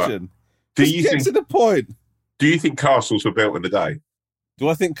question? Right. Get to the point. Do you think castles were built in a day? Do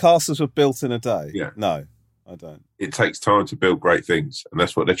I think castles were built in a day? Yeah. No, I don't. It takes time to build great things, and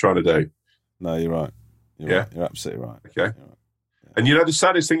that's what they're trying to do. No, you're right. Right. You're absolutely right. Okay. Right. Yeah. And the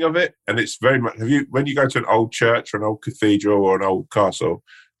saddest thing of it, and it's very much, when you go to an old church or an old cathedral or an old castle,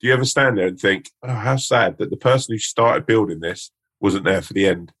 do you ever stand there and think, oh, how sad that the person who started building this wasn't there for the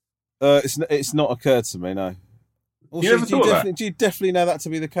end? It's not occurred to me, no. Also, you never thought that? Do you definitely know that to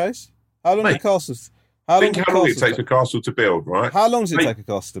be the case? How long do castles? Think how long it takes a castle to build, right? How long does it take a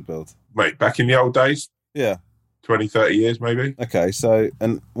castle to build? Mate, back in the old days? Yeah. 20, 30 years, maybe. Okay, so,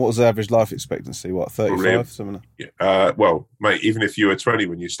 and what was the average life expectancy? What, 35? Something? Yeah. Well, mate, even if you were 20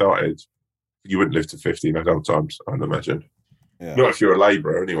 when you started, you wouldn't live to 50 in adult times, I'd imagine. Yeah. Not if you're a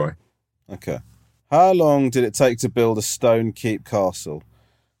labourer, anyway. Okay. How long did it take to build a stone keep castle?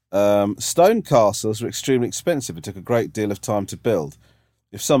 Stone castles were extremely expensive. It took a great deal of time to build.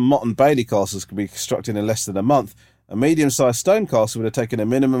 If some Mott and Bailey castles could be constructed in less than a month, a medium-sized stone castle would have taken a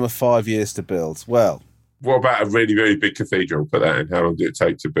minimum of 5 years to build. Well, what about a really, really big cathedral? Put that in. How long did it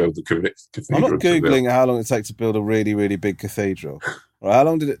take to build the cathedral? I'm not Googling how long it takes to build a really, really big cathedral. Right,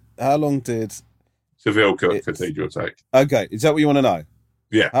 how long did Seville Cathedral take? Okay, is that what you want to know?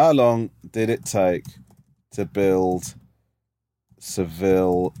 Yeah. How long did it take to build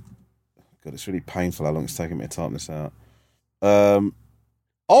Seville? God, it's really painful how long it's taken me to type this out.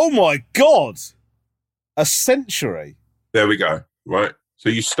 Oh my God! A century. There we go. Right. So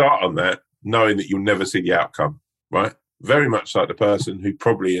you start on that, knowing that you'll never see the outcome. Right. Very much like the person who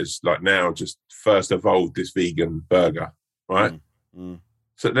probably is like now just first evolved this vegan burger. Right.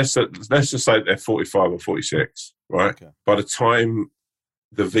 So let's just say they're 45 or 46. Right. Okay. By the time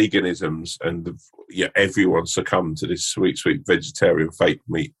the veganisms and everyone succumbed to this sweet vegetarian fake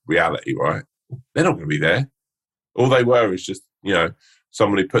meat reality, right? They're not going to be there. All they were is just,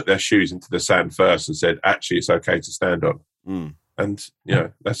 someone who put their shoes into the sand first and said, actually, it's okay to stand on. And,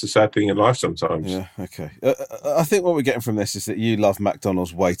 that's the sad thing in life sometimes. Yeah, okay. I think what we're getting from this is that you love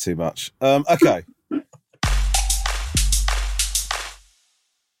McDonald's way too much. Okay.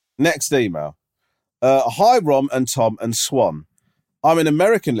 Next email. Hi, Rom and Tom and Swan. I'm an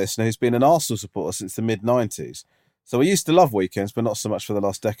American listener who's been an Arsenal supporter since the mid-90s. So I used to love weekends, but not so much for the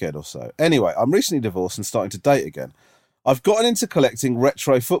last decade or so. Anyway, I'm recently divorced and starting to date again. I've gotten into collecting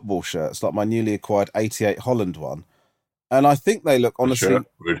retro football shirts, like my newly acquired 88 Holland one. And I think they look, honestly... Sure.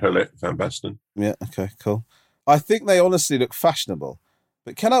 Ruud Gullit, Van Basten. Yeah, okay, cool. I think they honestly look fashionable.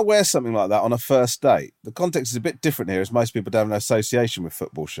 But can I wear something like that on a first date? The context is a bit different here, as most people don't have an association with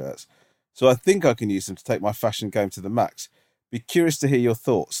football shirts. So I think I can use them to take my fashion game to the max. Be curious to hear your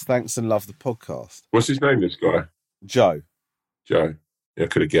thoughts. Thanks and love the podcast. What's his name, this guy? Joe. Yeah, I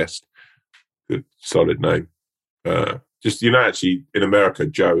could have guessed. Good, solid name. Actually, in America,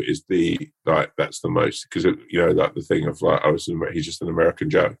 Joe is that's the most, because, like the thing of he's just an American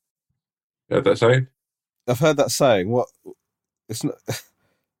Joe. You heard that saying? I've heard that saying. What? It's not.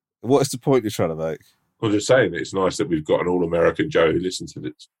 What is the point you're trying to make? I'm just saying that it's nice that we've got an all-American Joe who listens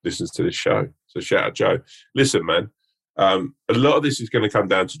to this show. So shout out, Joe. Listen, man. A lot of this is going to come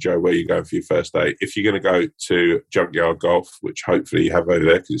down to, Joe, where you're going for your first date. If you're going to go to Junkyard Golf, which hopefully you have over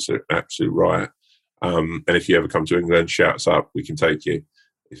there because it's an absolute riot, and if you ever come to England, shout us up. We can take you.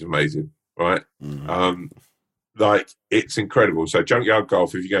 It's amazing, right? It's incredible. So Junkyard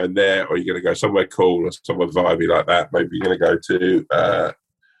Golf, if you're going there or you're going to go somewhere cool or somewhere vibey like that, maybe you're going to go to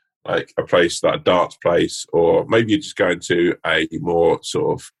like a place like a darts place, or maybe you're just going to a more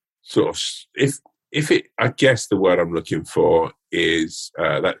sort of if it, I guess the word I'm looking for is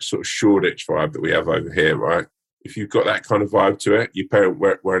that sort of Shoreditch vibe that we have over here, right? If you've got that kind of vibe to it, you pair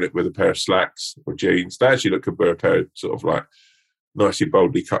wearing it with a pair of slacks or jeans. They actually look good with a pair of sort of like nicely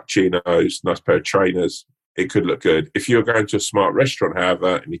boldly cut chinos, nice pair of trainers. It could look good. If you're going to a smart restaurant,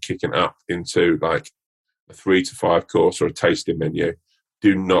 however, and you're kicking up into like a 3 to 5 course or a tasting menu,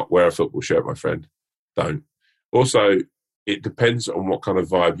 do not wear a football shirt, my friend. Don't. Also, it depends on what kind of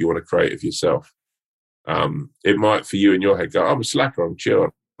vibe you want to create of yourself. It might, for you in your head, go, I'm a slacker, I'm chill,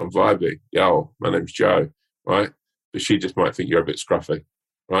 I'm vibey. Yo, my name's Joe, right? But she just might think you're a bit scruffy,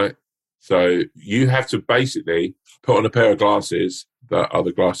 right? So you have to basically put on a pair of glasses that are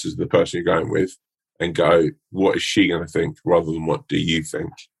the glasses of the person you're going with and go, what is she going to think rather than what do you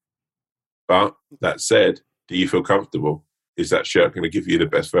think? But that said, do you feel comfortable? Is that shirt going to give you the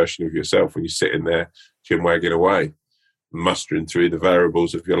best version of yourself when you're sitting there chin wagging away, mustering through the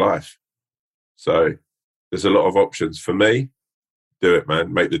variables of your life? So there's a lot of options. For me, do it,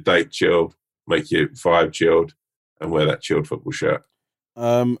 man. Make the date chilled, make your vibe chilled, and wear that chilled football shirt.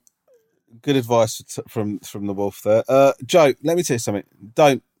 Good advice from the Wolf there. Joe, let me tell you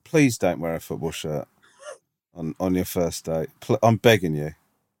something. Please don't wear a football shirt on your first date. I'm begging you.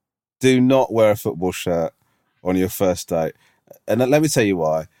 Do not wear a football shirt on your first date. And let me tell you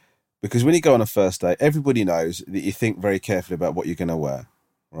why. Because when you go on a first date, everybody knows that you think very carefully about what you're going to wear,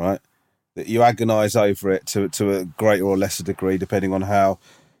 right? That you agonise over it to a greater or lesser degree, depending on how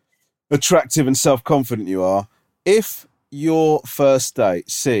attractive and self-confident you are. If your first date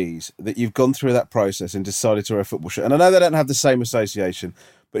sees that you've gone through that process and decided to wear a football shirt, and I know they don't have the same association,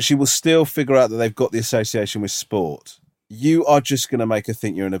 but she will still figure out that they've got the association with sport, you are just going to make her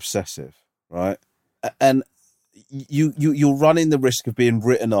think you're an obsessive, right? And you're running the risk of being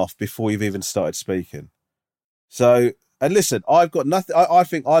written off before you've even started speaking. So, and listen, I've got nothing. I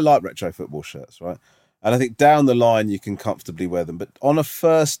think I like retro football shirts, right? And I think down the line you can comfortably wear them. But on a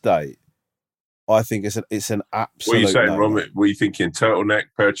first date, I think it's an absolute. What are you saying, no-no. Ron? Were you thinking turtleneck,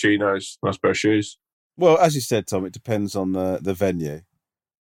 pair of chinos, nice pair of shoes? Well, as you said, Tom, it depends on the venue.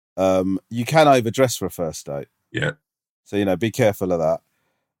 You can overdress for a first date. Yeah. So, be careful of that.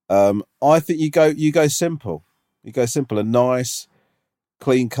 I think you go simple. You go simple. A nice,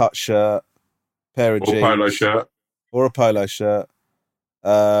 clean-cut shirt, pair of jeans. Or a polo shirt.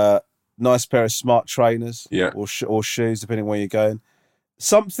 Nice pair of smart trainers. Yeah. Or shoes, depending on where you're going.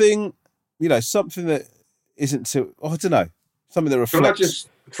 Something that isn't too... I don't know. Something that reflects... Can I just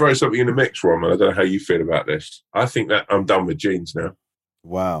throw something in the mix, Ron? I don't know how you feel about this. I think that I'm done with jeans now.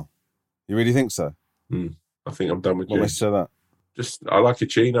 Wow. You really think so? I think I'm done with jeans. What makes you say that? Just, I like a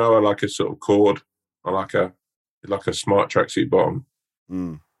chino. I like a sort of cord. I like a smart tracksuit bottom.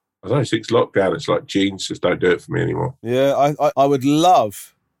 I don't know, since lockdown, it's like jeans just don't do it for me anymore. Yeah, I would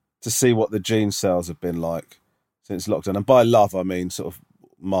love to see what the jeans sales have been like since lockdown. And by love, I mean sort of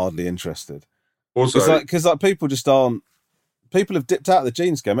mildly interested. Also, because people just aren't. People have dipped out of the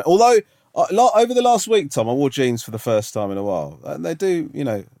jeans game. Although over the last week, Tom, I wore jeans for the first time in a while, and they do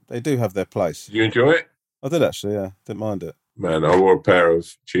have their place. Did you enjoy it? I did actually. Yeah, didn't mind it. Man, I wore a pair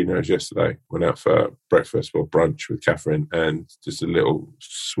of chinos yesterday. Went out for breakfast or brunch with Catherine, and just a little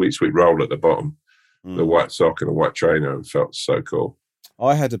sweet roll at the bottom, the white sock and a white trainer, and felt so cool.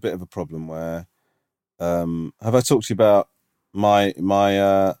 I had a bit of a problem where, have I talked to you about my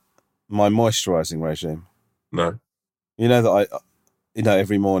moisturising regime? No. You know that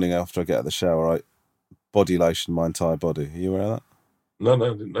every morning after I get out of the shower, I body lotion my entire body. Are you aware of that? No, I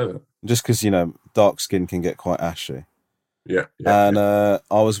didn't know that. Just because, dark skin can get quite ashy. Yeah.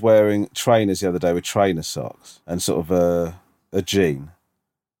 I was wearing trainers the other day with trainer socks and sort of a jean.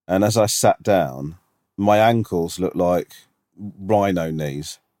 And as I sat down, my ankles looked like rhino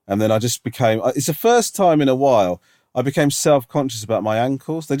knees. And then I just became... It's the first time in a while I became self-conscious about my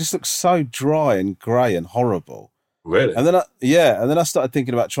ankles. They just look so dry and grey and horrible. Really? And then I started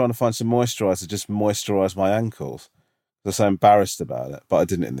thinking about trying to find some moisturiser to just moisturise my ankles. I was so embarrassed about it, but I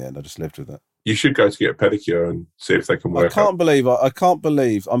didn't in the end. I just lived with it. You should go to get a pedicure and see if they can work. I can't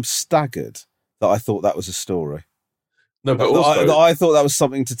believe I'm staggered that I thought that was a story. No, but also I thought that was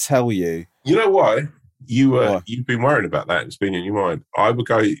something to tell you. You know why? You've been worrying about that. It's been in your mind. I would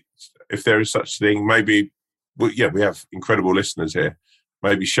go, if there is such thing, maybe we have incredible listeners here.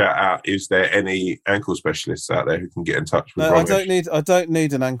 Maybe shout out, is there any ankle specialists out there who can get in touch with Romesh? I don't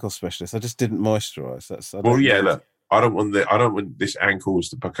need an ankle specialist. I just didn't moisturise. Look, I don't want this ankles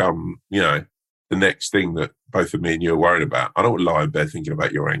to become, the next thing that both of me and you are worried about. I don't want to lie in bed thinking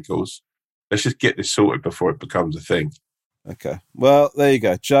about your ankles. Let's just get this sorted before it becomes a thing. Okay. Well, there you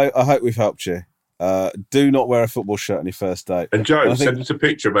go. Joe, I hope we've helped you. Do not wear a football shirt on your first date. And Joe, send us a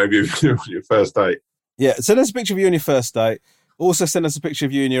picture maybe of you on your first date. Yeah, send us a picture of you on your first date. Also send us a picture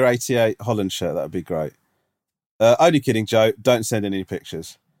of you in your 88 Holland shirt. That would be great. Only kidding, Joe. Don't send any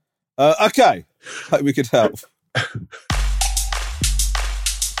pictures. Okay. Hope we could help.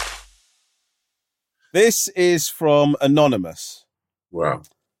 This is from Anonymous. Wow.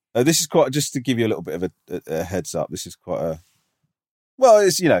 This is quite, just to give you a little bit of a heads up, this is quite a, well,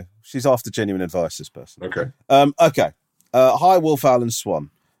 it's, she's after genuine advice, this person. Okay. Okay. Hi, Wolf Allen Swan.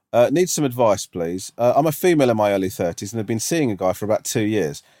 Need some advice, please. I'm a female in my early 30s and have been seeing a guy for about 2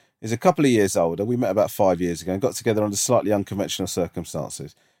 years. He's a couple of years older. We met about 5 years ago and got together under slightly unconventional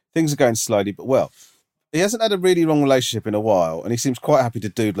circumstances. Things are going slowly, but well. He hasn't had a really long relationship in a while and he seems quite happy to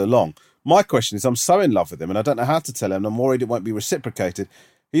doodle along. My question is, I'm so in love with him and I don't know how to tell him. I'm worried it won't be reciprocated.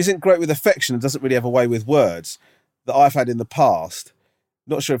 He isn't great with affection and doesn't really have a way with words that I've had in the past.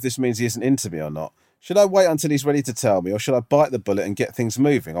 Not sure if this means he isn't into me or not. Should I wait until he's ready to tell me, or should I bite the bullet and get things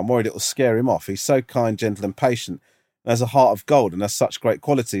moving? I'm worried it will scare him off. He's so kind, gentle and patient and has a heart of gold and has such great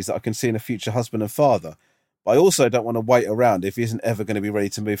qualities that I can see in a future husband and father. But I also don't want to wait around if he isn't ever going to be ready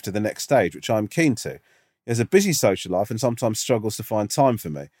to move to the next stage, which I'm keen to. He has a busy social life and sometimes struggles to find time for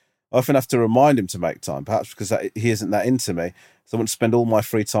me. I often have to remind him to make time, perhaps because he isn't that into me, so I want to spend all my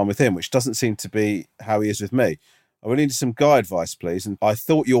free time with him, which doesn't seem to be how he is with me. I really need some guy advice, please, and I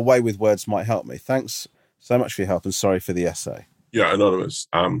thought your way with words might help me. Thanks so much for your help and sorry for the essay. Yeah, Anonymous.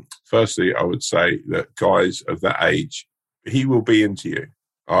 Firstly, I would say that guys of that age, he will be into you.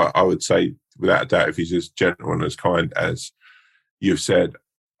 I would say, without a doubt, if he's as gentle and as kind as you've said.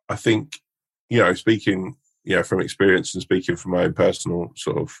 I think, speaking, from experience and speaking from my own personal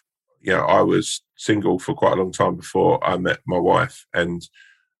sort of, I was single for quite a long time before I met my wife. And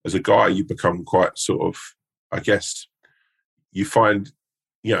as a guy, you become quite sort of, I guess, you find,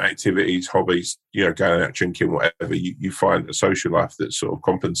 activities, hobbies, going out drinking, whatever, you find a social life that sort of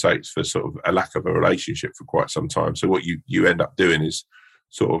compensates for sort of a lack of a relationship for quite some time. So what you end up doing is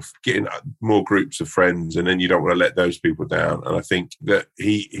sort of getting more groups of friends, and then you don't want to let those people down. And I think that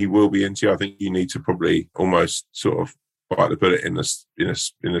he will be into you. I think you need to probably almost sort of bite the bullet in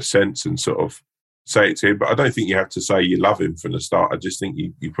a sense and sort of say it to him. But I don't think you have to say you love him from the start. I just think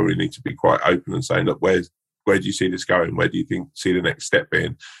you probably need to be quite open and saying, look, where do you see this going? Where do you see the next step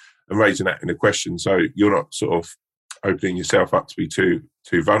being? And raising that in a question. So you're not sort of opening yourself up to be too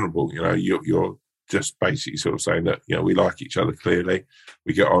vulnerable. You're just basically sort of saying that, we like each other clearly.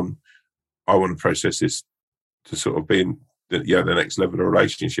 We get on. I want to process this to sort of be in the next level of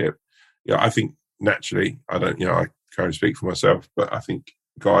relationship. I think naturally, I can't only speak for myself, but I think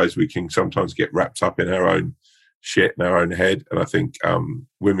guys, we can sometimes get wrapped up in our own shit in our own head. And I think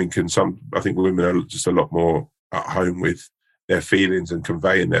women are just a lot more at home with their feelings and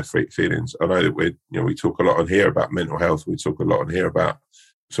conveying their feelings. I know that we talk a lot on here about mental health. We talk a lot on here about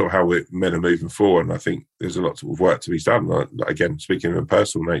sort of how men are moving forward. And I think there's a lot of work to be done. Again, speaking of a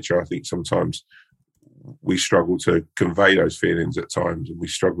personal nature, I think sometimes we struggle to convey those feelings at times, and we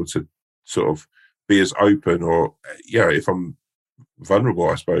struggle to sort of be as open or, if I'm vulnerable,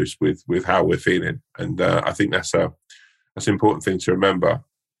 I suppose, with how we're feeling. And I think that's an important thing to remember,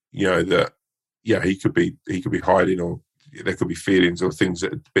 that, he could be hiding, or there could be feelings or things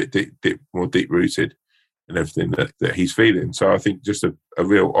that are a bit more deep-rooted and everything that he's feeling. So I think just a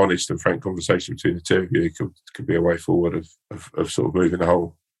real honest and frank conversation between the two of you could be a way forward of sort of moving the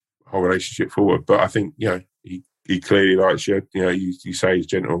whole relationship forward. But I think, he clearly likes you. You say he's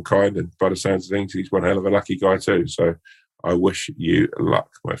gentle and kind, and by the sounds of things, he's one hell of a lucky guy too. So I wish you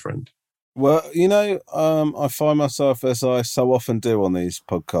luck, my friend. Well, I find myself, as I so often do on these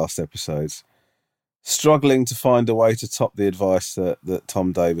podcast episodes, struggling to find a way to top the advice that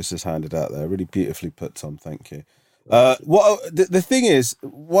Tom Davis has handed out there. Really beautifully put, Tom. Thank you. The thing is,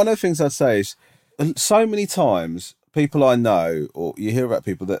 one of the things I'd say is, so many times people I know, or you hear about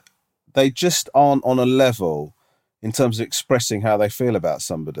people, that they just aren't on a level in terms of expressing how they feel about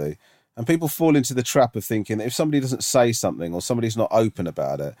somebody. And people fall into the trap of thinking that if somebody doesn't say something or somebody's not open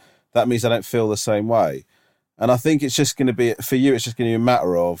about it, that means they don't feel the same way. And I think it's just going to be, for you, it's just going to be a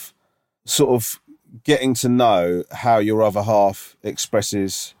matter of sort of getting to know how your other half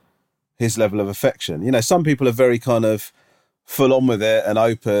expresses his level of affection. Some people are very kind of full on with it and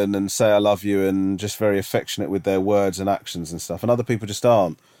open and say I love you and just very affectionate with their words and actions and stuff, and other people just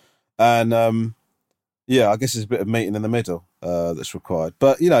aren't. And I guess there's a bit of meeting in the middle that's required.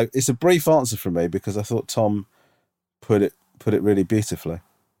 But it's a brief answer from me because I thought Tom put it really beautifully.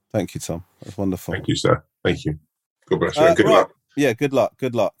 Thank you, Tom. That's wonderful. Thank you, sir. Thank you. God bless you. Good luck. Yeah, good luck.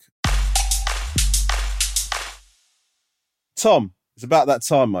 Good luck. Tom, it's about that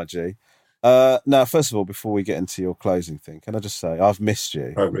time, my G. Now, first of all, before we get into your closing thing, can I just say I've missed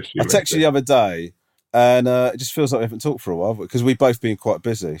you. I've missed you. I texted you the other day, and it just feels like we haven't talked for a while because we've both been quite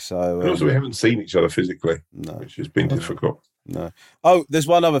busy. So, and also, we haven't seen each other physically, which has been difficult. No. Oh, there's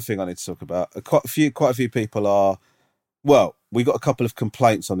one other thing I need to talk about. Quite a few people are. Well, we got a couple of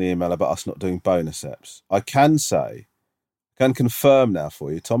complaints on the email about us not doing bonus eps. I can confirm now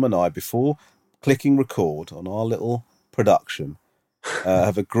for you, Tom and I, before clicking record on our little production,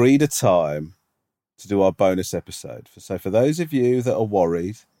 have agreed a time to do our bonus episode. So for those of you that are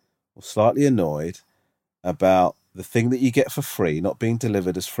worried or slightly annoyed about the thing that you get for free not being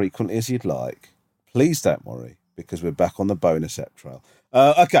delivered as frequently as you'd like, please don't worry, because we're back on the bonus ep trail.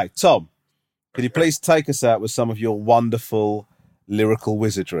 Okay, Tom, could you please take us out with some of your wonderful lyrical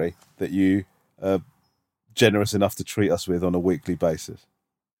wizardry that you are generous enough to treat us with on a weekly basis?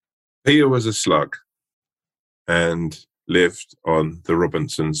 Peter was a slug and lived on the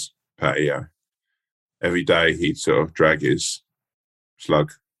Robinsons' patio. Every day he'd sort of drag his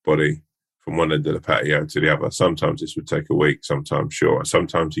slug body from one end of the patio to the other. Sometimes this would take a week, sometimes shorter.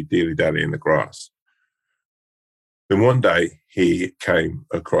 Sometimes he'd dilly-dally in the grass. Then one day he came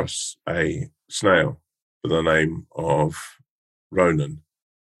across a snail by the name of Ronan.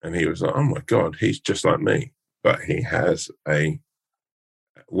 And he was like, oh my God, he's just like me. But he has like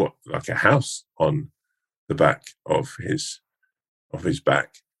a house on the back of his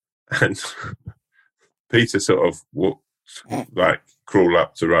back. And Peter sort of crawl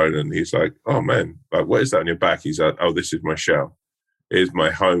up to Ronan. He's like, oh man, like, what is that on your back? He's like, oh, this is my shell. It is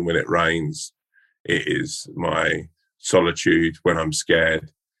my home when it rains. It is my solitude when I'm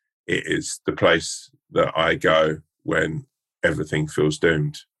scared. It is the place that I go when everything feels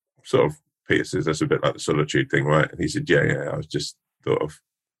doomed. Sort of, Peter says that's a bit like the solitude thing, right? And he said, yeah, I was just thought of,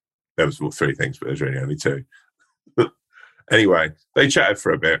 there was three things, but there's really only two. Anyway, they chatted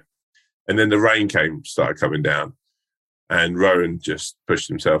for a bit, and then the rain started coming down, and Rowan just pushed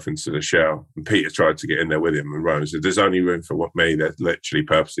himself into the shell, and Peter tried to get in there with him, and Rowan said, there's only room for me. They're literally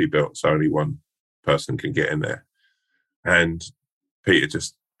purposely built, so only one person can get in there. And Peter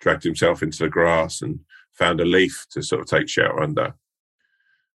just dragged himself into the grass and found a leaf to sort of take shelter under.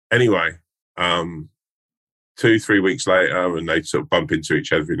 Anyway, 2-3 weeks later, and they sort of bump into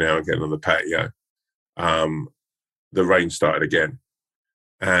each other every now and again on the patio, the rain started again.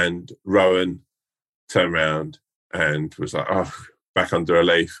 And Rowan turned around and was like, oh, back under a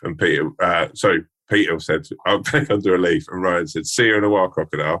leaf. And Peter said, oh, back under a leaf. And Rowan said, see you in a while,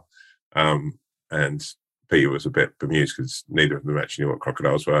 crocodile. And Peter was a bit bemused because neither of them actually knew what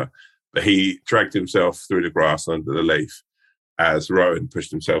crocodiles were. But he dragged himself through the grass under the leaf as Rowan pushed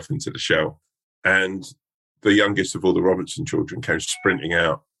himself into the shell. And the youngest of all the Robinson children came sprinting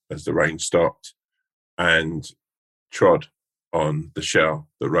out as the rain stopped and trod on the shell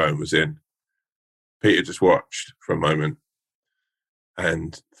that Rowan was in. Peter just watched for a moment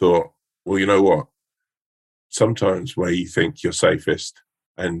and thought, well, you know what? Sometimes where you think you're safest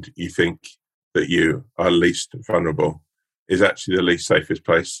and you think that you are least vulnerable is actually the least safest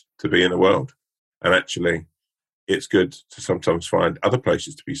place to be in the world. And actually, it's good to sometimes find other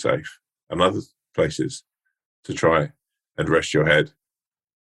places to be safe and other places to try and rest your head.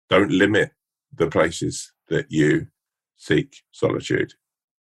 Don't limit the places that you seek solitude.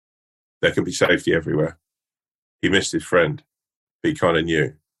 There can be safety everywhere. He missed his friend, but he kind of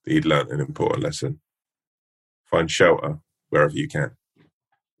knew that he'd learnt an important lesson. Find shelter wherever you can.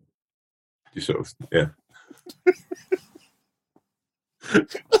 You sort of, yeah. A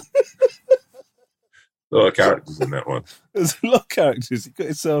lot of characters in that one. There's a lot of characters. You got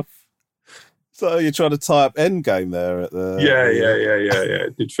yourself. So you're trying to tie up Endgame there at the. Yeah.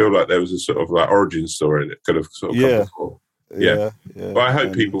 It did feel like there was a sort of like origin story that could have sort of come before. Yeah. But I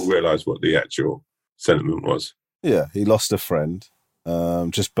hope people realise what the actual sentiment was. Yeah, he lost a friend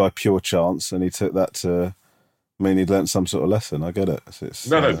just by pure chance, and he took that to mean he'd learnt some sort of lesson. I get it.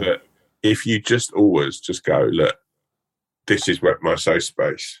 No, but if you just always just go, look, this is where my safe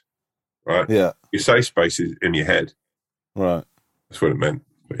space, right? Yeah. Your safe space is in your head. Right. That's what it meant.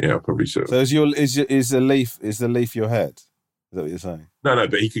 But yeah, probably so. So is the leaf your head? Is that what you're saying? No,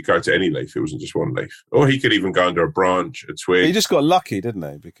 but he could go to any leaf. It wasn't just one leaf. Or he could even go under a branch, a twig. He just got lucky, didn't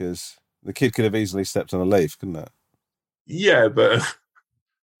he? Because the kid could have easily stepped on a leaf, couldn't it? Yeah, but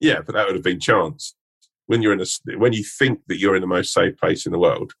that would have been chance. When when you think that you're in the most safe place in the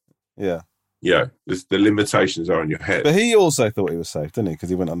world. Yeah. Yeah, the limitations are in your head. But he also thought he was safe, didn't he? Because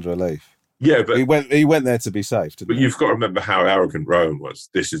he went under a leaf. Yeah, but he went there to be safe. But you've got to remember how arrogant Rowan was.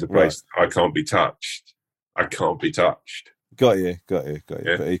 This is a place I can't be touched. I can't be touched. Got you. Yeah.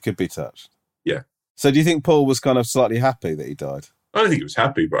 But he could be touched. Yeah. So do you think Paul was kind of slightly happy that he died? I don't think he was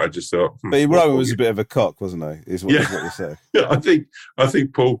happy, but I just thought. But Rowan was a bit of a cock, wasn't he? Is what you say. Yeah, I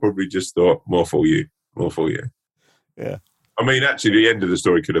think Paul probably just thought more for you. Yeah. I mean, actually, the end of the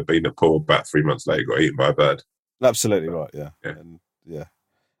story could have been that Paul, about 3 months later, got eaten by a bird. Absolutely right. Yeah.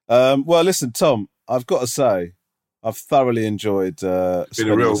 Well, listen, Tom. I've got to say, I've thoroughly enjoyed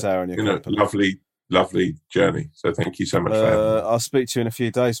spending this hour in your company. Lovely journey. So thank you so much for having me. I'll speak to you in a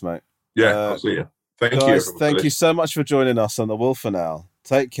few days, mate. Yeah, I'll see you. Guys, thank you so much for joining us on The Wolf and Owl.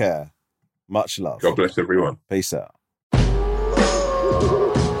 Take care. Much love. God bless everyone. Peace out.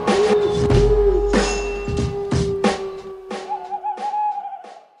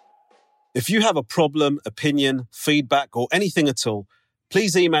 If you have a problem, opinion, feedback, or anything at all,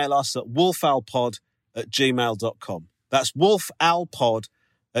 please email us at wolfowlpod@gmail.com. That's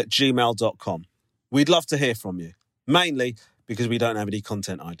wolfowlpod@gmail.com. We'd love to hear from you, mainly because we don't have any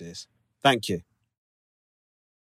content ideas. Thank you.